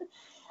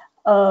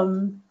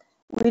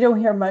 We don't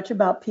hear much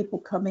about people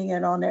coming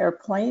in on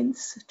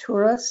airplanes,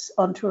 tourists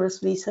on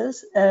tourist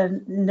visas,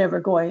 and never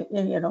going,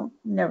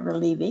 never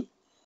leaving.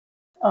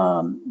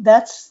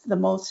 That's the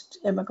most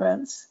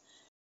immigrants.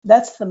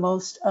 That's the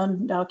most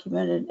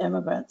undocumented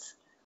immigrants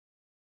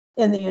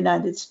in the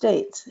United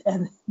States,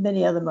 and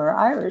many of them are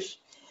Irish.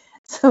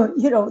 So,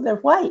 they're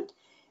white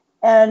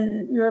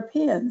and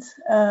Europeans,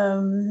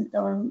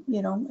 or,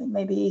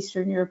 maybe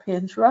Eastern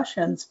Europeans,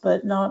 Russians,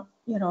 but not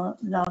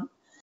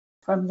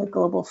from the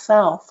global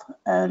South.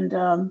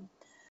 And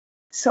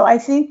so I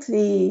think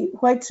the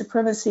white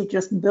supremacy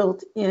just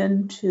built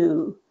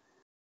into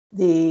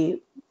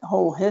the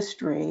whole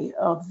history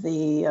of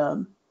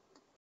the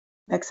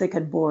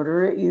Mexican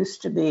border. It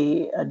used to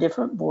be a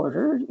different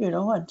border,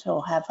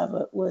 until half of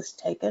it was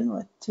taken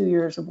with 2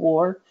 years of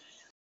war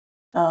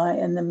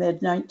in the mid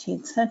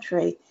 19th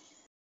century.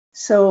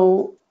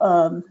 So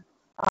I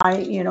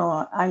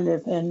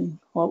live in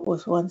what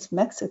was once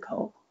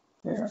Mexico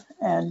here,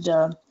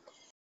 and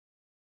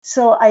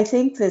so I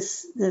think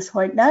this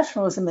white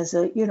nationalism is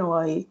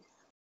a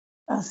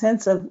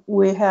sense of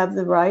we have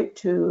the right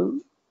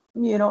to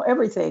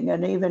everything,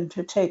 and even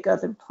to take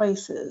other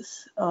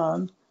places,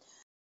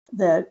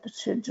 that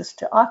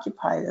to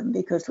occupy them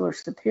because we're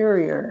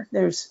superior.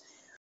 There's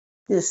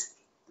this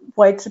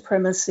white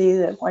supremacy,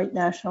 that white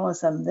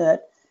nationalism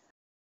that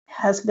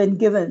has been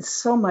given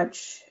so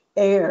much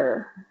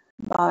air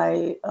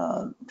by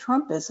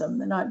Trumpism,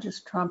 and not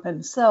just Trump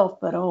himself,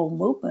 but a whole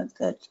movement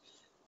that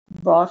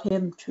brought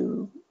him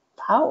to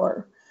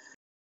power.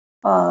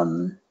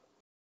 And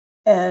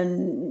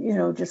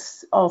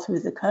just all through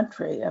the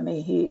country. I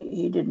mean,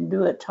 he didn't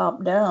do it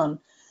top down.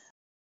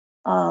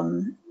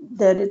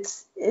 That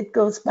it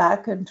goes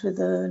back into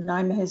the,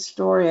 I'm a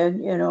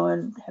historian,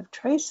 and have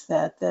traced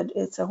that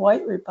it's a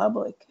white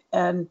republic.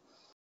 And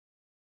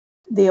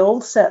the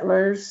old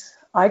settlers,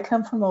 I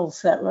come from old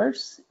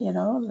settlers,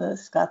 the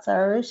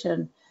Scots-Irish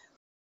and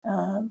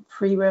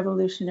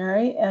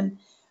pre-revolutionary, and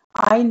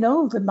I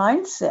know the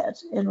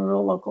mindset in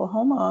rural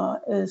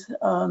Oklahoma is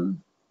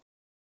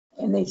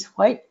in these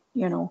white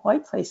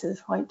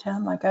places, white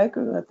town like I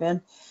grew up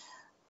in,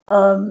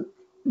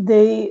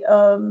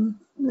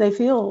 they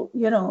feel,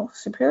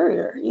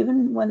 superior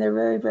even when they're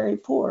very, very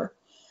poor.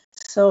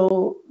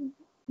 So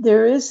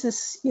there is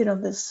this,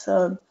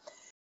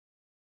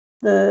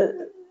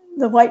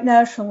 the white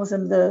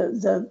nationalism,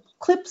 the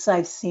clips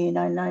I've seen,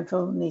 and I've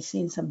only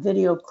seen some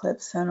video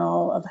clips and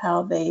all of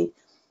how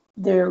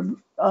they're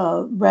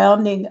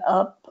rounding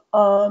up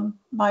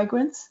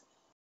migrants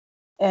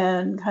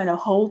and kind of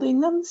holding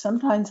them.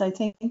 Sometimes I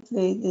think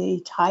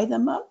they tie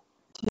them up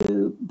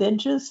to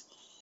benches,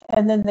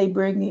 and then they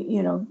bring,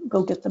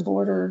 go get the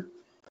border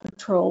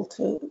patrol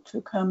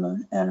to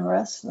come and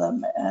arrest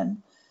them.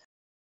 And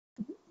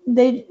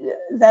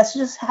that's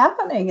just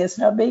happening. It's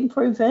not being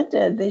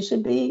prevented. They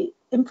should be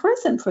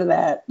imprisoned for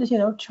that,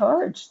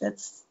 charged.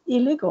 That's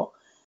illegal.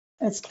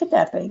 It's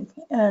kidnapping.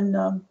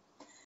 And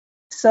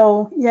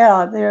so,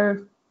 yeah,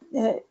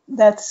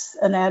 that's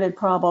an added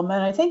problem.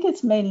 And I think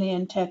it's mainly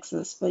in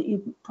Texas, but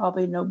you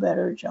probably know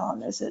better,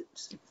 John. Is it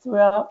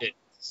throughout?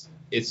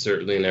 It's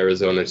certainly in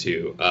Arizona,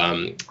 too.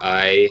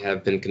 I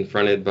have been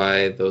confronted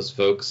by those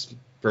folks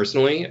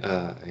personally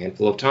a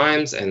handful of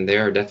times, and they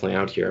are definitely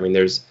out here. I mean,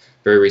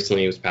 very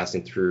recently, I was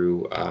passing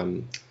through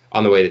on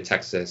the way to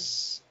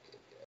Texas,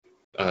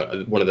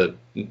 one of the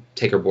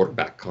take our border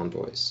back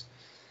convoys.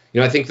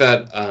 I think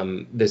that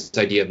this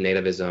idea of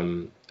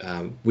nativism,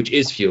 which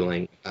is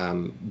fueling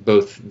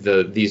both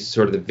these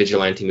sort of the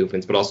vigilante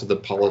movements, but also the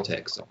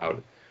politics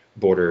about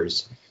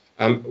borders,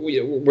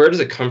 where does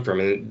it come from?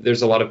 And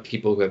there's a lot of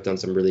people who have done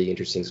some really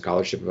interesting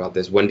scholarship about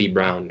this. Wendy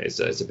Brown is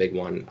a big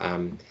one.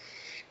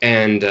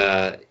 And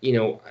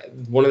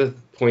one of the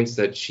points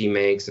that she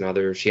makes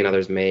and she and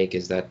others make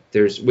is that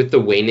with the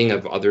waning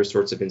of other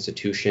sorts of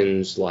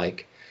institutions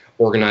like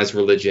organized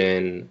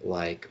religion,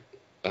 like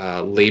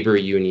labor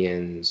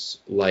unions,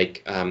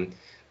 like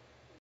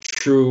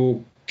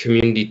true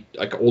community,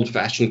 like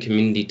old-fashioned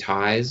community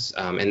ties,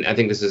 and I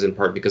think this is in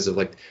part because of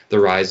like the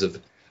rise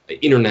of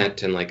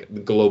internet and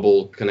like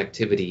global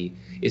connectivity,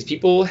 is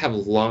people have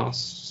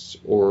lost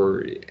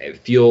or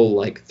feel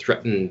like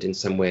threatened in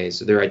some ways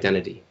their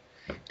identity.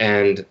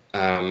 And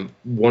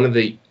one of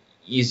the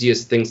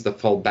easiest things to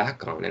fall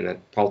back on, and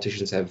that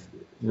politicians have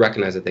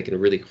recognized that they can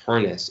really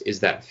harness, is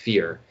that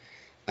fear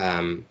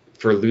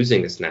for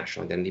losing this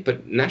national identity.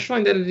 But national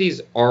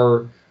identities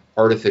are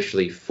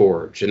artificially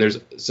forged. And there's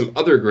some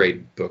other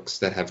great books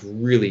that have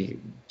really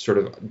sort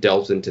of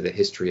delved into the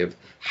history of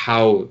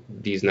how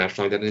these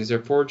national identities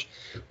are forged.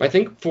 But I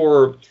think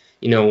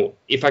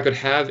if I could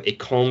have a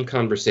calm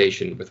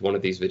conversation with one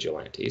of these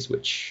vigilantes,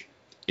 which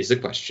is a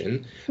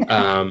question,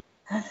 I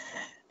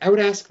would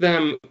ask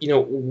them,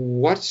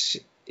 what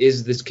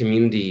is this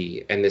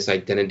community and this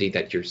identity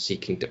that you're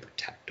seeking to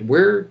protect?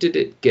 Where did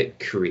it get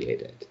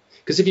created?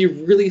 Because if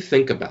you really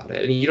think about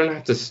it, and you don't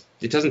have to,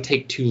 it doesn't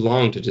take too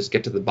long to just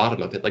get to the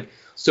bottom of it. Like,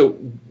 so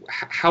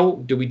how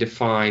do we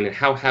define, and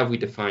how have we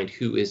defined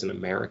who is an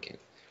American?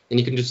 And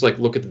you can just like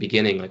look at the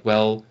beginning, like,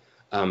 well,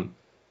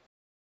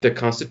 the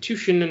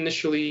Constitution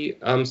initially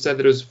said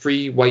that it was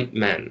free white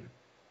men.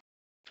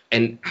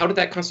 And how did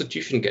that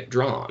Constitution get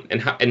drawn?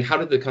 And how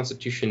did the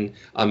Constitution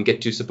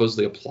get to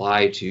supposedly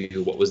apply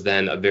to what was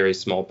then a very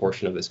small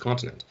portion of this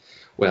continent?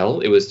 Well,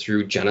 it was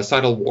through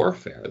genocidal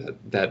warfare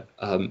that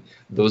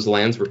those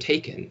lands were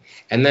taken.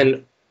 And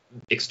then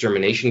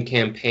extermination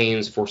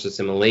campaigns, forced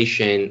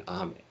assimilation,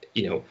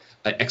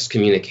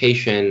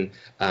 excommunication,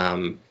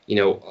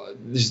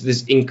 there's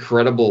this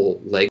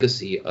incredible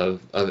legacy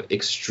of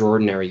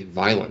extraordinary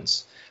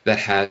violence that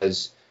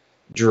has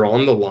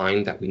drawn the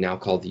line that we now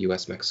call the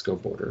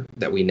U.S.-Mexico border,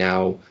 that we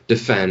now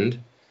defend,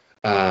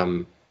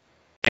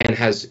 and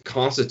has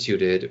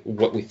constituted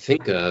what we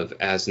think of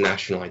as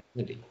national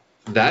identity.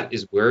 That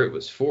is where it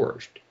was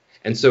forged.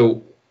 And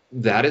so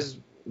that is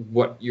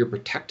what you're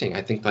protecting.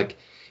 I think like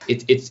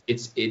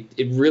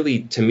it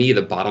really, to me,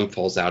 the bottom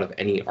falls out of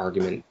any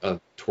argument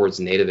towards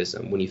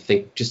nativism when you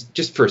think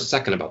just for a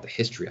second about the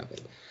history of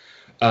it.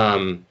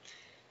 One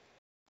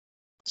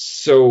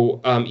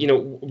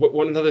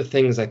of the other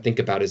things I think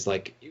about is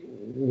like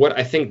what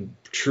I think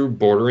true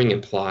bordering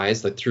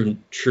implies, like true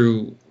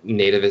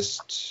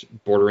nativist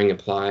bordering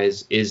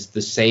implies, is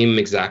the same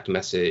exact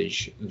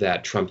message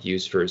that Trump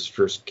used for his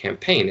first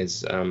campaign,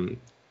 is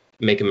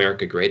make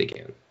America great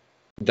again.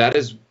 That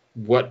is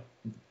what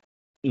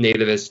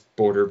nativist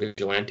border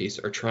vigilantes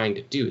are trying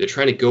to do. They're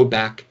trying to go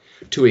back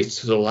to a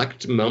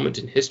select moment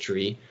in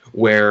history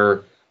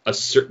where a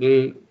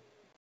certain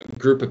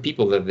group of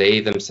people that they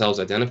themselves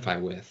identify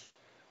with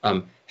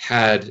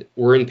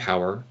were in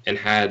power and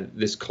had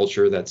this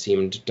culture that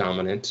seemed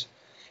dominant,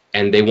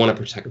 and they want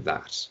to protect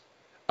that.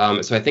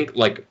 So I think,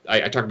 like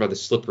I talk about the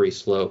slippery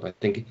slope. I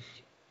think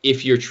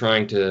if you're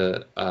trying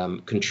to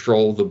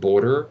control the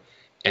border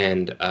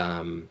and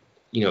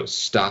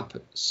stop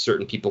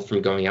certain people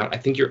from going out, I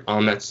think you're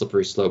on that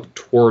slippery slope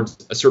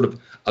towards a sort of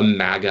a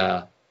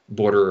MAGA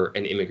border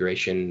and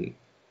immigration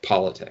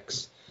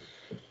politics.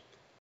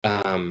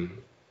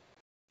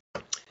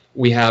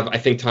 We have, I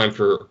think, time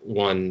for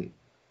one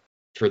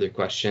further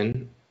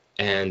question,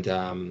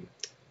 and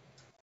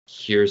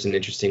here's an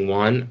interesting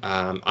one.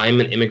 I'm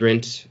an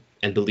immigrant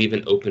and believe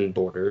in open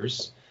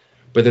borders,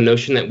 but the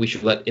notion that we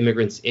should let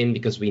immigrants in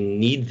because we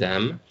need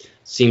them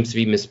seems to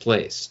be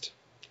misplaced.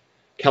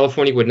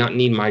 California would not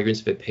need migrants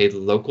if it paid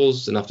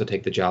locals enough to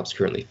take the jobs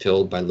currently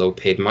filled by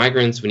low-paid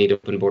migrants. We need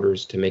open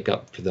borders to make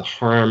up for the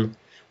harm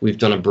we've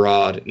done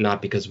abroad,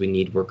 not because we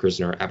need workers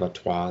in our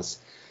abattoirs.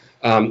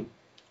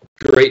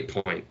 Great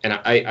point. And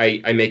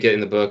I make it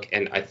in the book,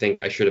 and I think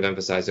I should have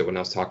emphasized it when I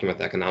was talking about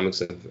the economics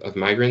of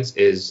migrants,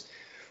 is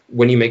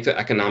when you make the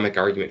economic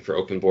argument for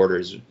open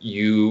borders,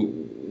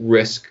 you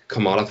risk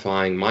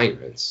commodifying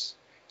migrants.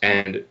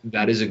 And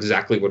that is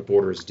exactly what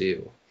borders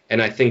do.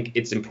 And I think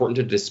it's important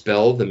to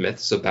dispel the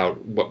myths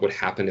about what would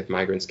happen if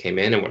migrants came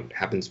in and what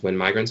happens when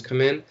migrants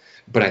come in.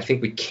 But I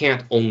think we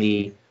can't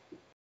only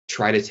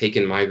try to take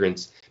in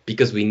migrants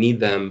because we need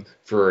them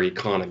for our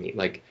economy.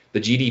 Like,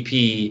 the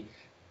GDP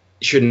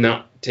should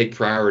not take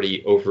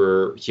priority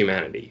over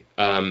humanity.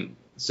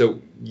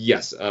 So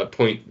yes,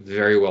 point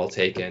very well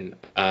taken.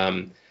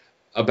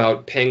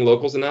 About paying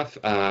locals enough,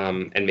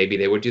 and maybe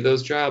they would do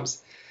those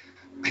jobs.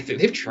 I think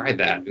they've tried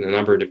that in a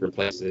number of different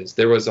places.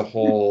 There was a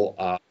whole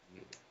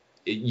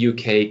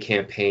UK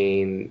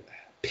campaign,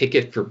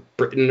 Picket for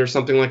Britain or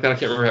something like that. I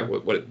can't remember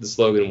what the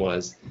slogan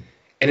was,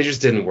 and it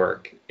just didn't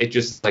work. It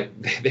just, like,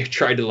 they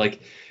tried to like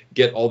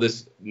get all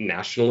this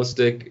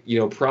nationalistic,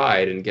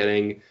 pride and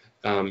getting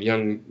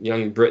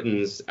young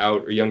Britons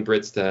out, or young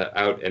Brits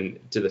out and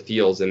to the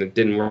fields, and it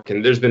didn't work.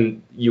 And there's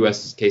been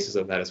U.S. cases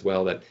of that as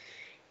well, that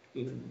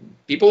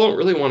people don't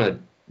really want to.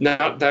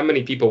 Not that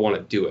many people want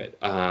to do it.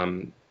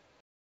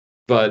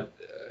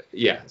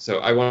 Yeah, so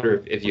I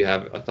wonder if you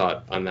have a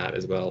thought on that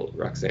as well,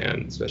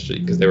 Roxanne, especially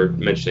because they were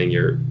mentioning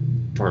your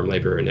farm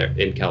labor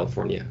in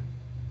California.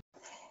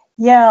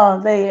 Yeah,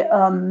 I've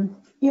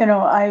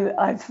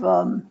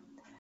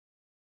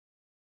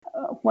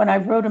when I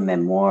wrote a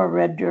memoir,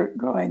 Red Dirt,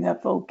 Growing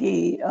Up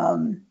Okie,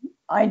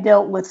 I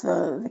dealt with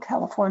the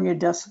California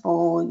Dust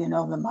Bowl,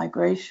 the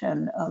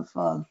migration of.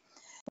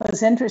 It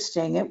was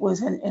interesting. It was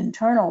an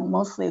internal,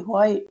 mostly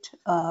white.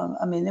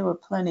 There were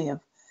plenty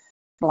of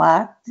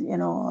Black,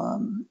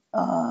 and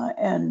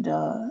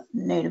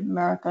Native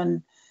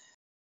American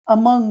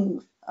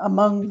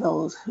among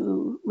those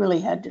who really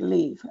had to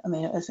leave.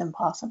 It was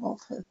impossible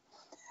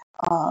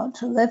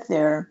to live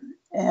there,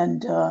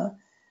 and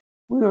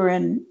we were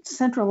in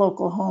central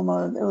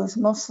Oklahoma. It was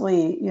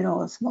mostly,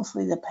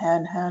 the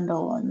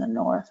Panhandle in the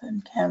north,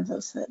 and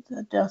Kansas,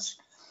 the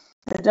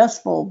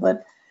Dust Bowl.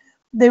 But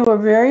they were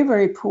very,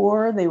 very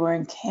poor. They were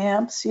in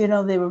camps. They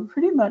were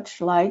pretty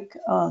much like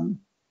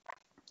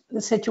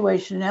the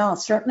situation now.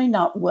 Certainly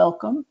not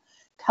welcome.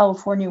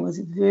 California was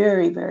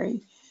very,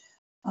 very,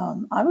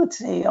 I would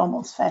say,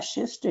 almost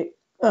fascistic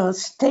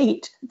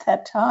state at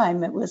that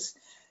time. It was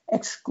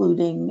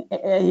excluding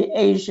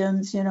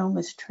Asians,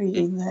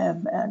 mistreating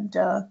them, and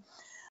the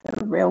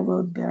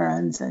railroad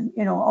barons, and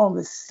all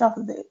this stuff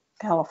of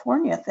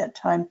California at that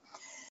time.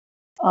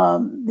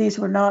 These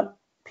were not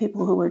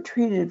people who were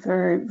treated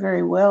very,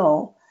 very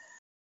well,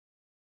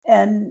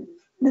 and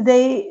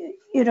they,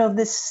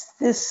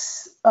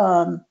 this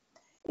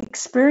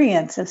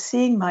experience of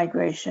seeing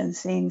migration,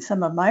 seeing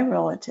some of my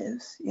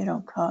relatives,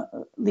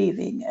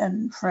 leaving,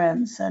 and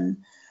friends,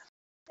 and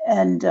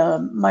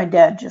my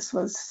dad just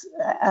was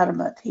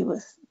adamant.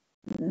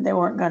 They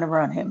weren't going to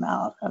run him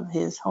out of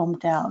his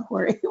hometown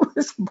where he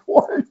was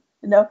born,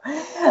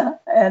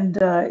 and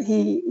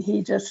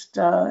he just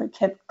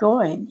kept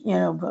going,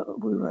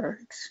 but we were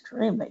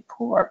extremely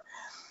poor,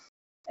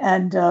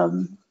 and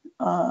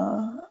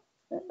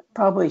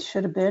probably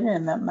should have been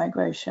in that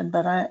migration,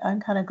 but I'm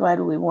kind of glad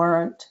we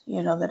weren't,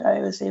 that I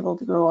was able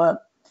to grow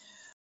up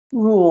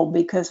rule,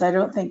 because I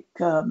don't think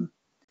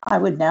I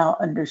would now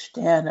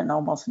understand, and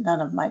almost none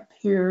of my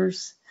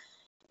peers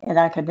in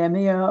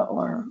academia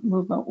or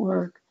movement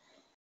work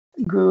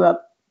grew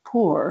up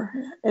poor,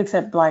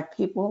 except Black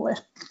people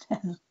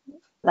and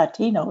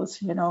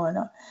Latinos, you know, and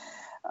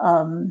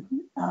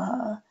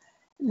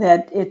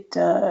that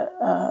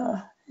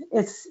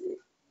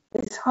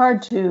it's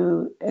hard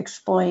to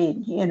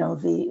explain, you know,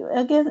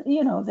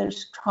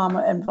 there's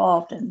trauma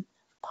involved in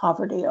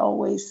poverty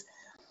always,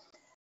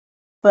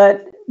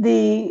 but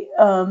the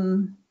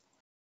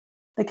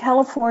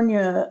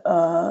California,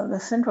 the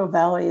Central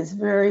Valley is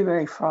very,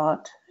 very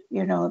fraught.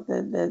 You know,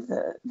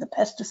 the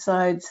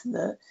pesticides,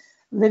 the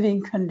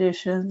living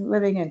conditions,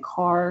 living in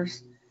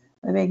cars,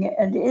 and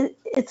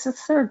it's a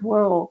third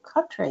world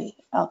country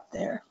out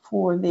there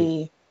for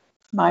the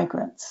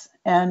migrants,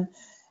 and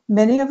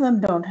many of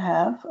them don't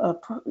have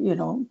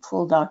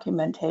full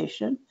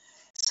documentation,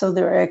 so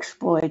they're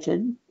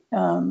exploited.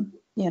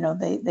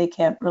 They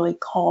can't really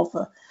call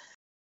the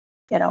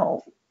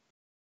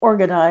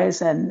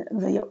organize, and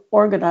the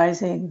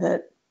organizing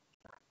that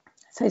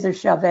Cesar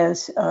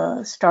Chavez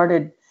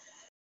started,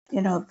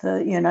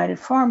 the United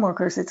Farm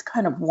Workers, it's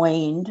kind of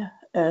waned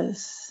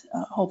as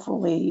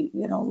hopefully,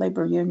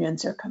 labor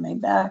unions are coming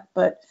back.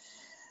 But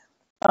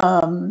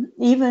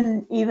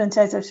even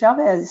Cesar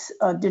Chavez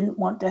didn't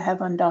want to have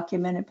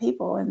undocumented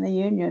people in the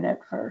union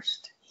at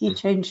first. He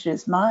changed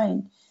his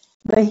mind.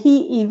 But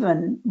he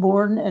was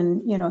born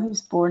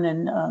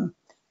in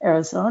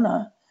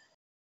Arizona,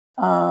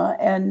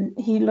 and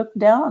he looked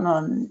down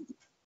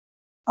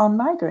on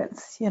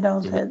migrants.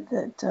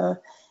 That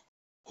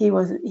he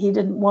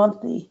didn't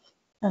want the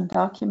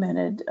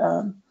undocumented.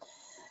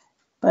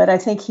 But I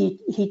think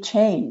he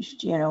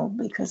changed,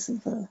 because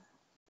of the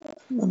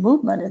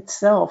movement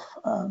itself,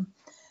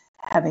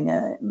 having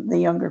the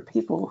younger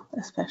people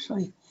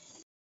especially.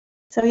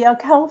 So yeah,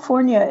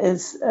 California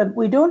is,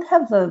 we don't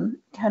have the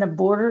kind of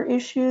border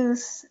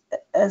issues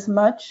as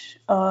much.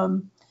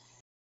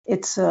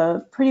 It's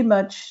pretty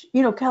much,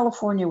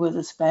 California was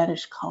a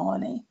Spanish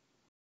colony.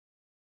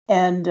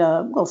 And,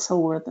 so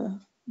were the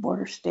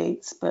border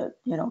states, but,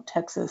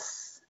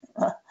 Texas,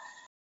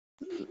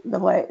 the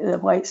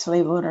white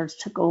slave owners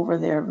took over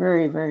there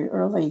very, very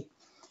early.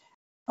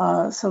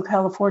 So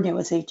California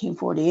was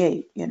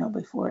 1848,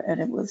 before,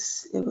 and it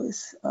was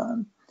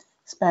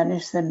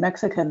Spanish and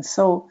Mexican.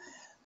 So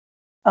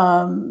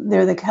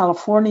they're the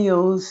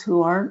Californios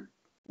who aren't,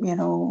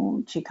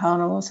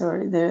 Chicanos,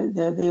 or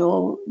they're the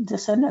old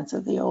descendants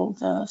of the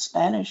old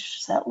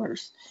Spanish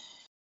settlers.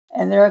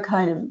 And they're a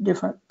kind of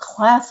different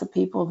class of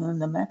people than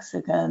the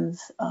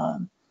Mexicans,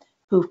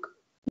 who,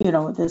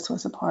 this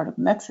was a part of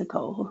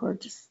Mexico, who were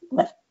just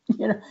left,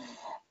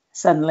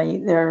 suddenly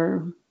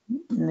they're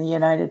in the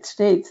United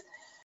States.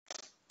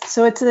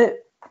 So it's a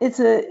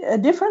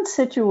different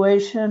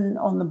situation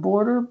on the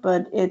border,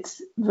 but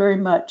it's very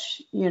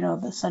much,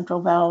 the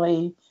Central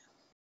Valley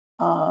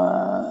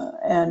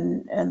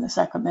and the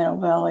Sacramento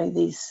Valley,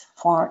 these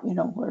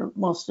where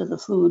most of the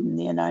food in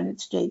the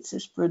United States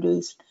is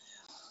produced.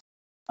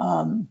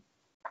 The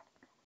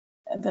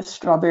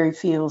strawberry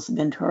fields,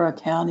 Ventura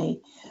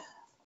County.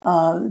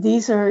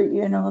 These are,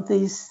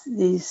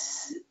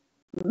 these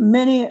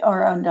many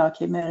are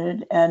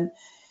undocumented, and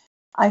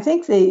I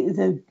think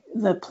the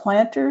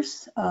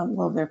planters,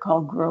 they're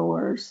called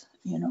growers,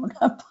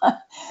 not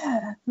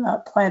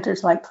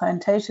planters like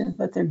plantations,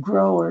 but they're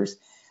growers.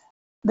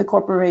 The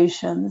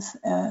corporations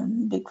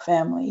and big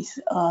families,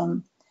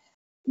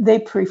 they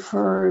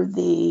prefer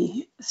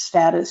the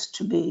status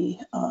to be,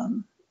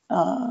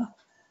 to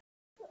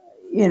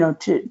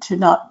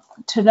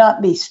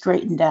not be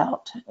straightened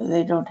out.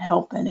 They don't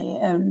help any,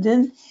 and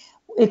then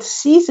it's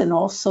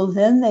seasonal. So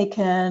then they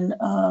can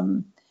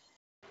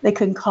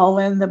call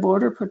in the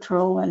Border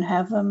Patrol and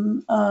have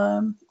them,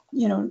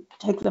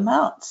 take them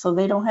out. So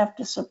they don't have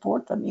to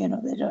support them. They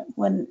don't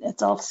when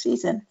it's off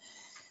season.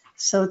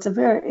 So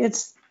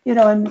it's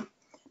in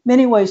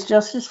many ways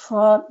just as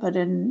fraught, but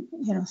in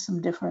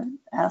some different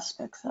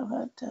aspects of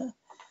it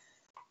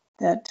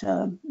that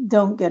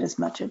don't get as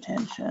much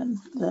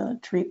attention. The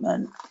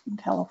treatment in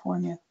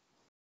California.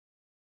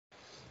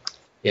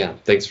 Yeah,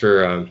 thanks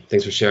for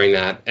sharing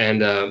that.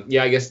 And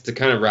I guess to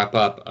kind of wrap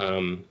up,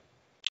 I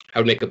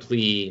would make a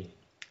plea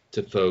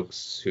to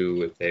folks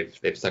who, if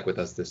they've stuck with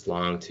us this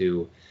long,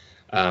 to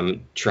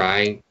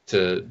try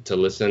to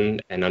listen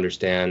and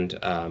understand,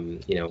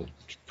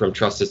 from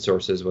trusted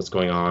sources what's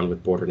going on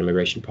with border and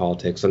immigration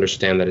politics.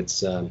 Understand that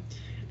it's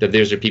that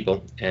these are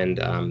people, and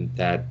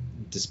that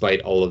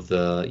despite all of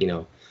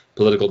the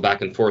political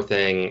back and forth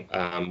thing,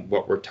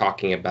 what we're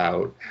talking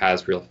about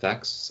has real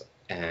effects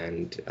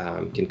and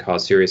can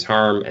cause serious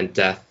harm and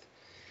death,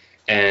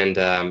 and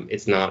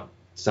it's not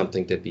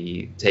something to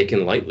be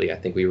taken lightly. I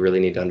think we really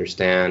need to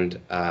understand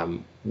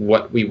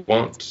what we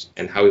want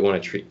and how we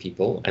want to treat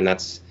people, and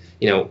that's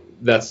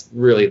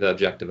really the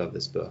objective of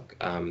this book.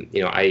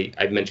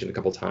 I've mentioned a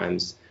couple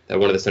times that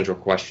one of the central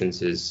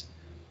questions is,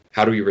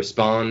 how do we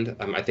respond?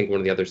 I think one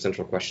of the other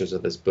central questions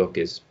of this book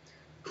is,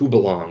 who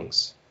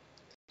belongs?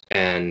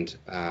 And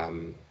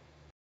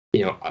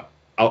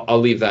I'll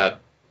leave that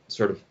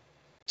sort of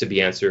to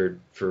be answered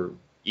for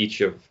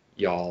each of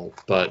y'all,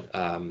 but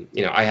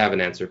I have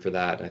an answer for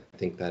that. I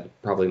think that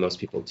probably most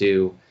people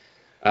do.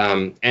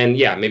 And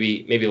yeah,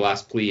 maybe the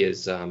last plea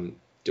is,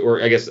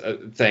 or I guess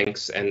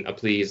thanks and a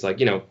plea is, like,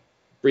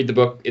 read the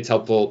book. It's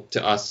helpful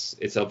to us.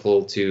 It's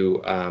helpful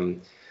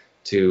to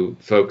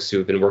folks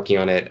who've been working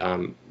on it.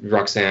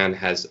 Roxanne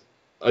has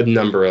a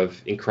number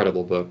of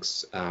incredible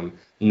books.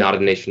 Not a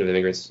Nation of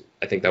Immigrants,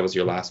 I think that was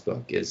your last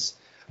book, is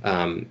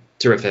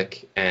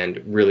terrific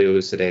and really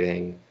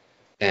elucidating.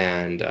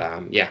 And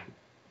yeah,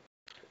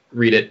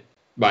 read it,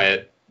 buy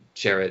it,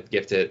 share it,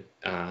 gift it.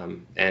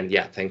 And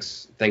yeah,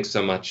 thanks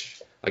so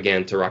much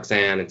again to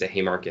Roxanne and to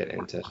Haymarket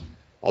and to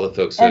all the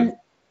folks who have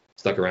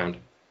stuck around.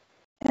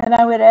 And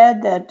I would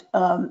add that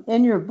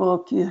in your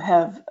book you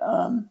have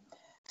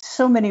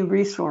so many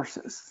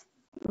resources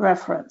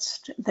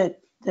referenced that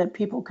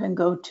people can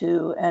go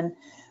to, and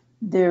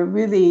they're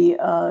really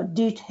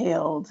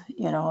detailed.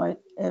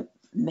 It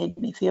made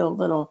me feel a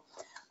little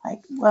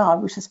like, well, I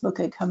wish this book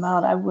had come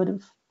out. I would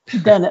have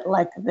done it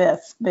like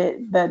this. But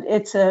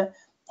it's a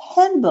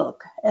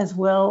handbook as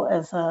well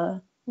as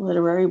a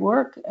literary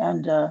work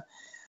and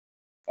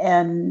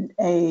an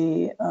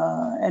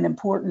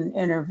important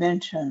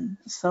intervention.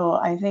 So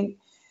I think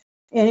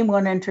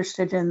anyone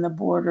interested in the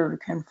border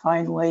can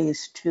find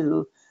ways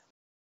to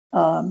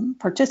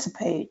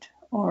participate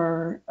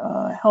or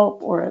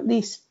help, or at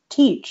least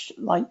teach,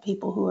 like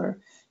people who are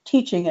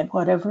teaching at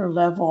whatever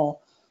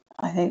level.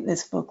 I think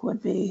this book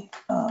would be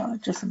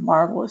just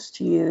marvelous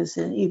to use,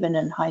 and even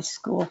in high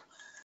school,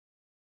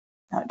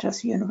 not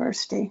just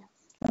university.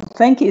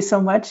 Thank you so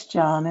much,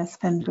 John. It's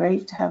been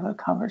great to have a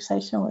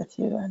conversation with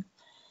you. And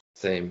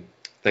same.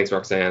 Thanks,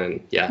 Roxanne.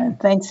 And yeah. And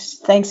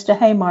thanks to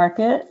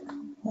Haymarket,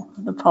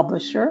 the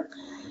publisher.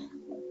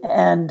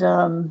 And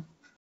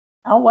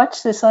I'll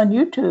watch this on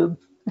YouTube.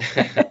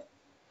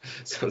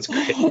 Sounds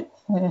great.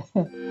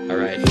 All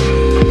right.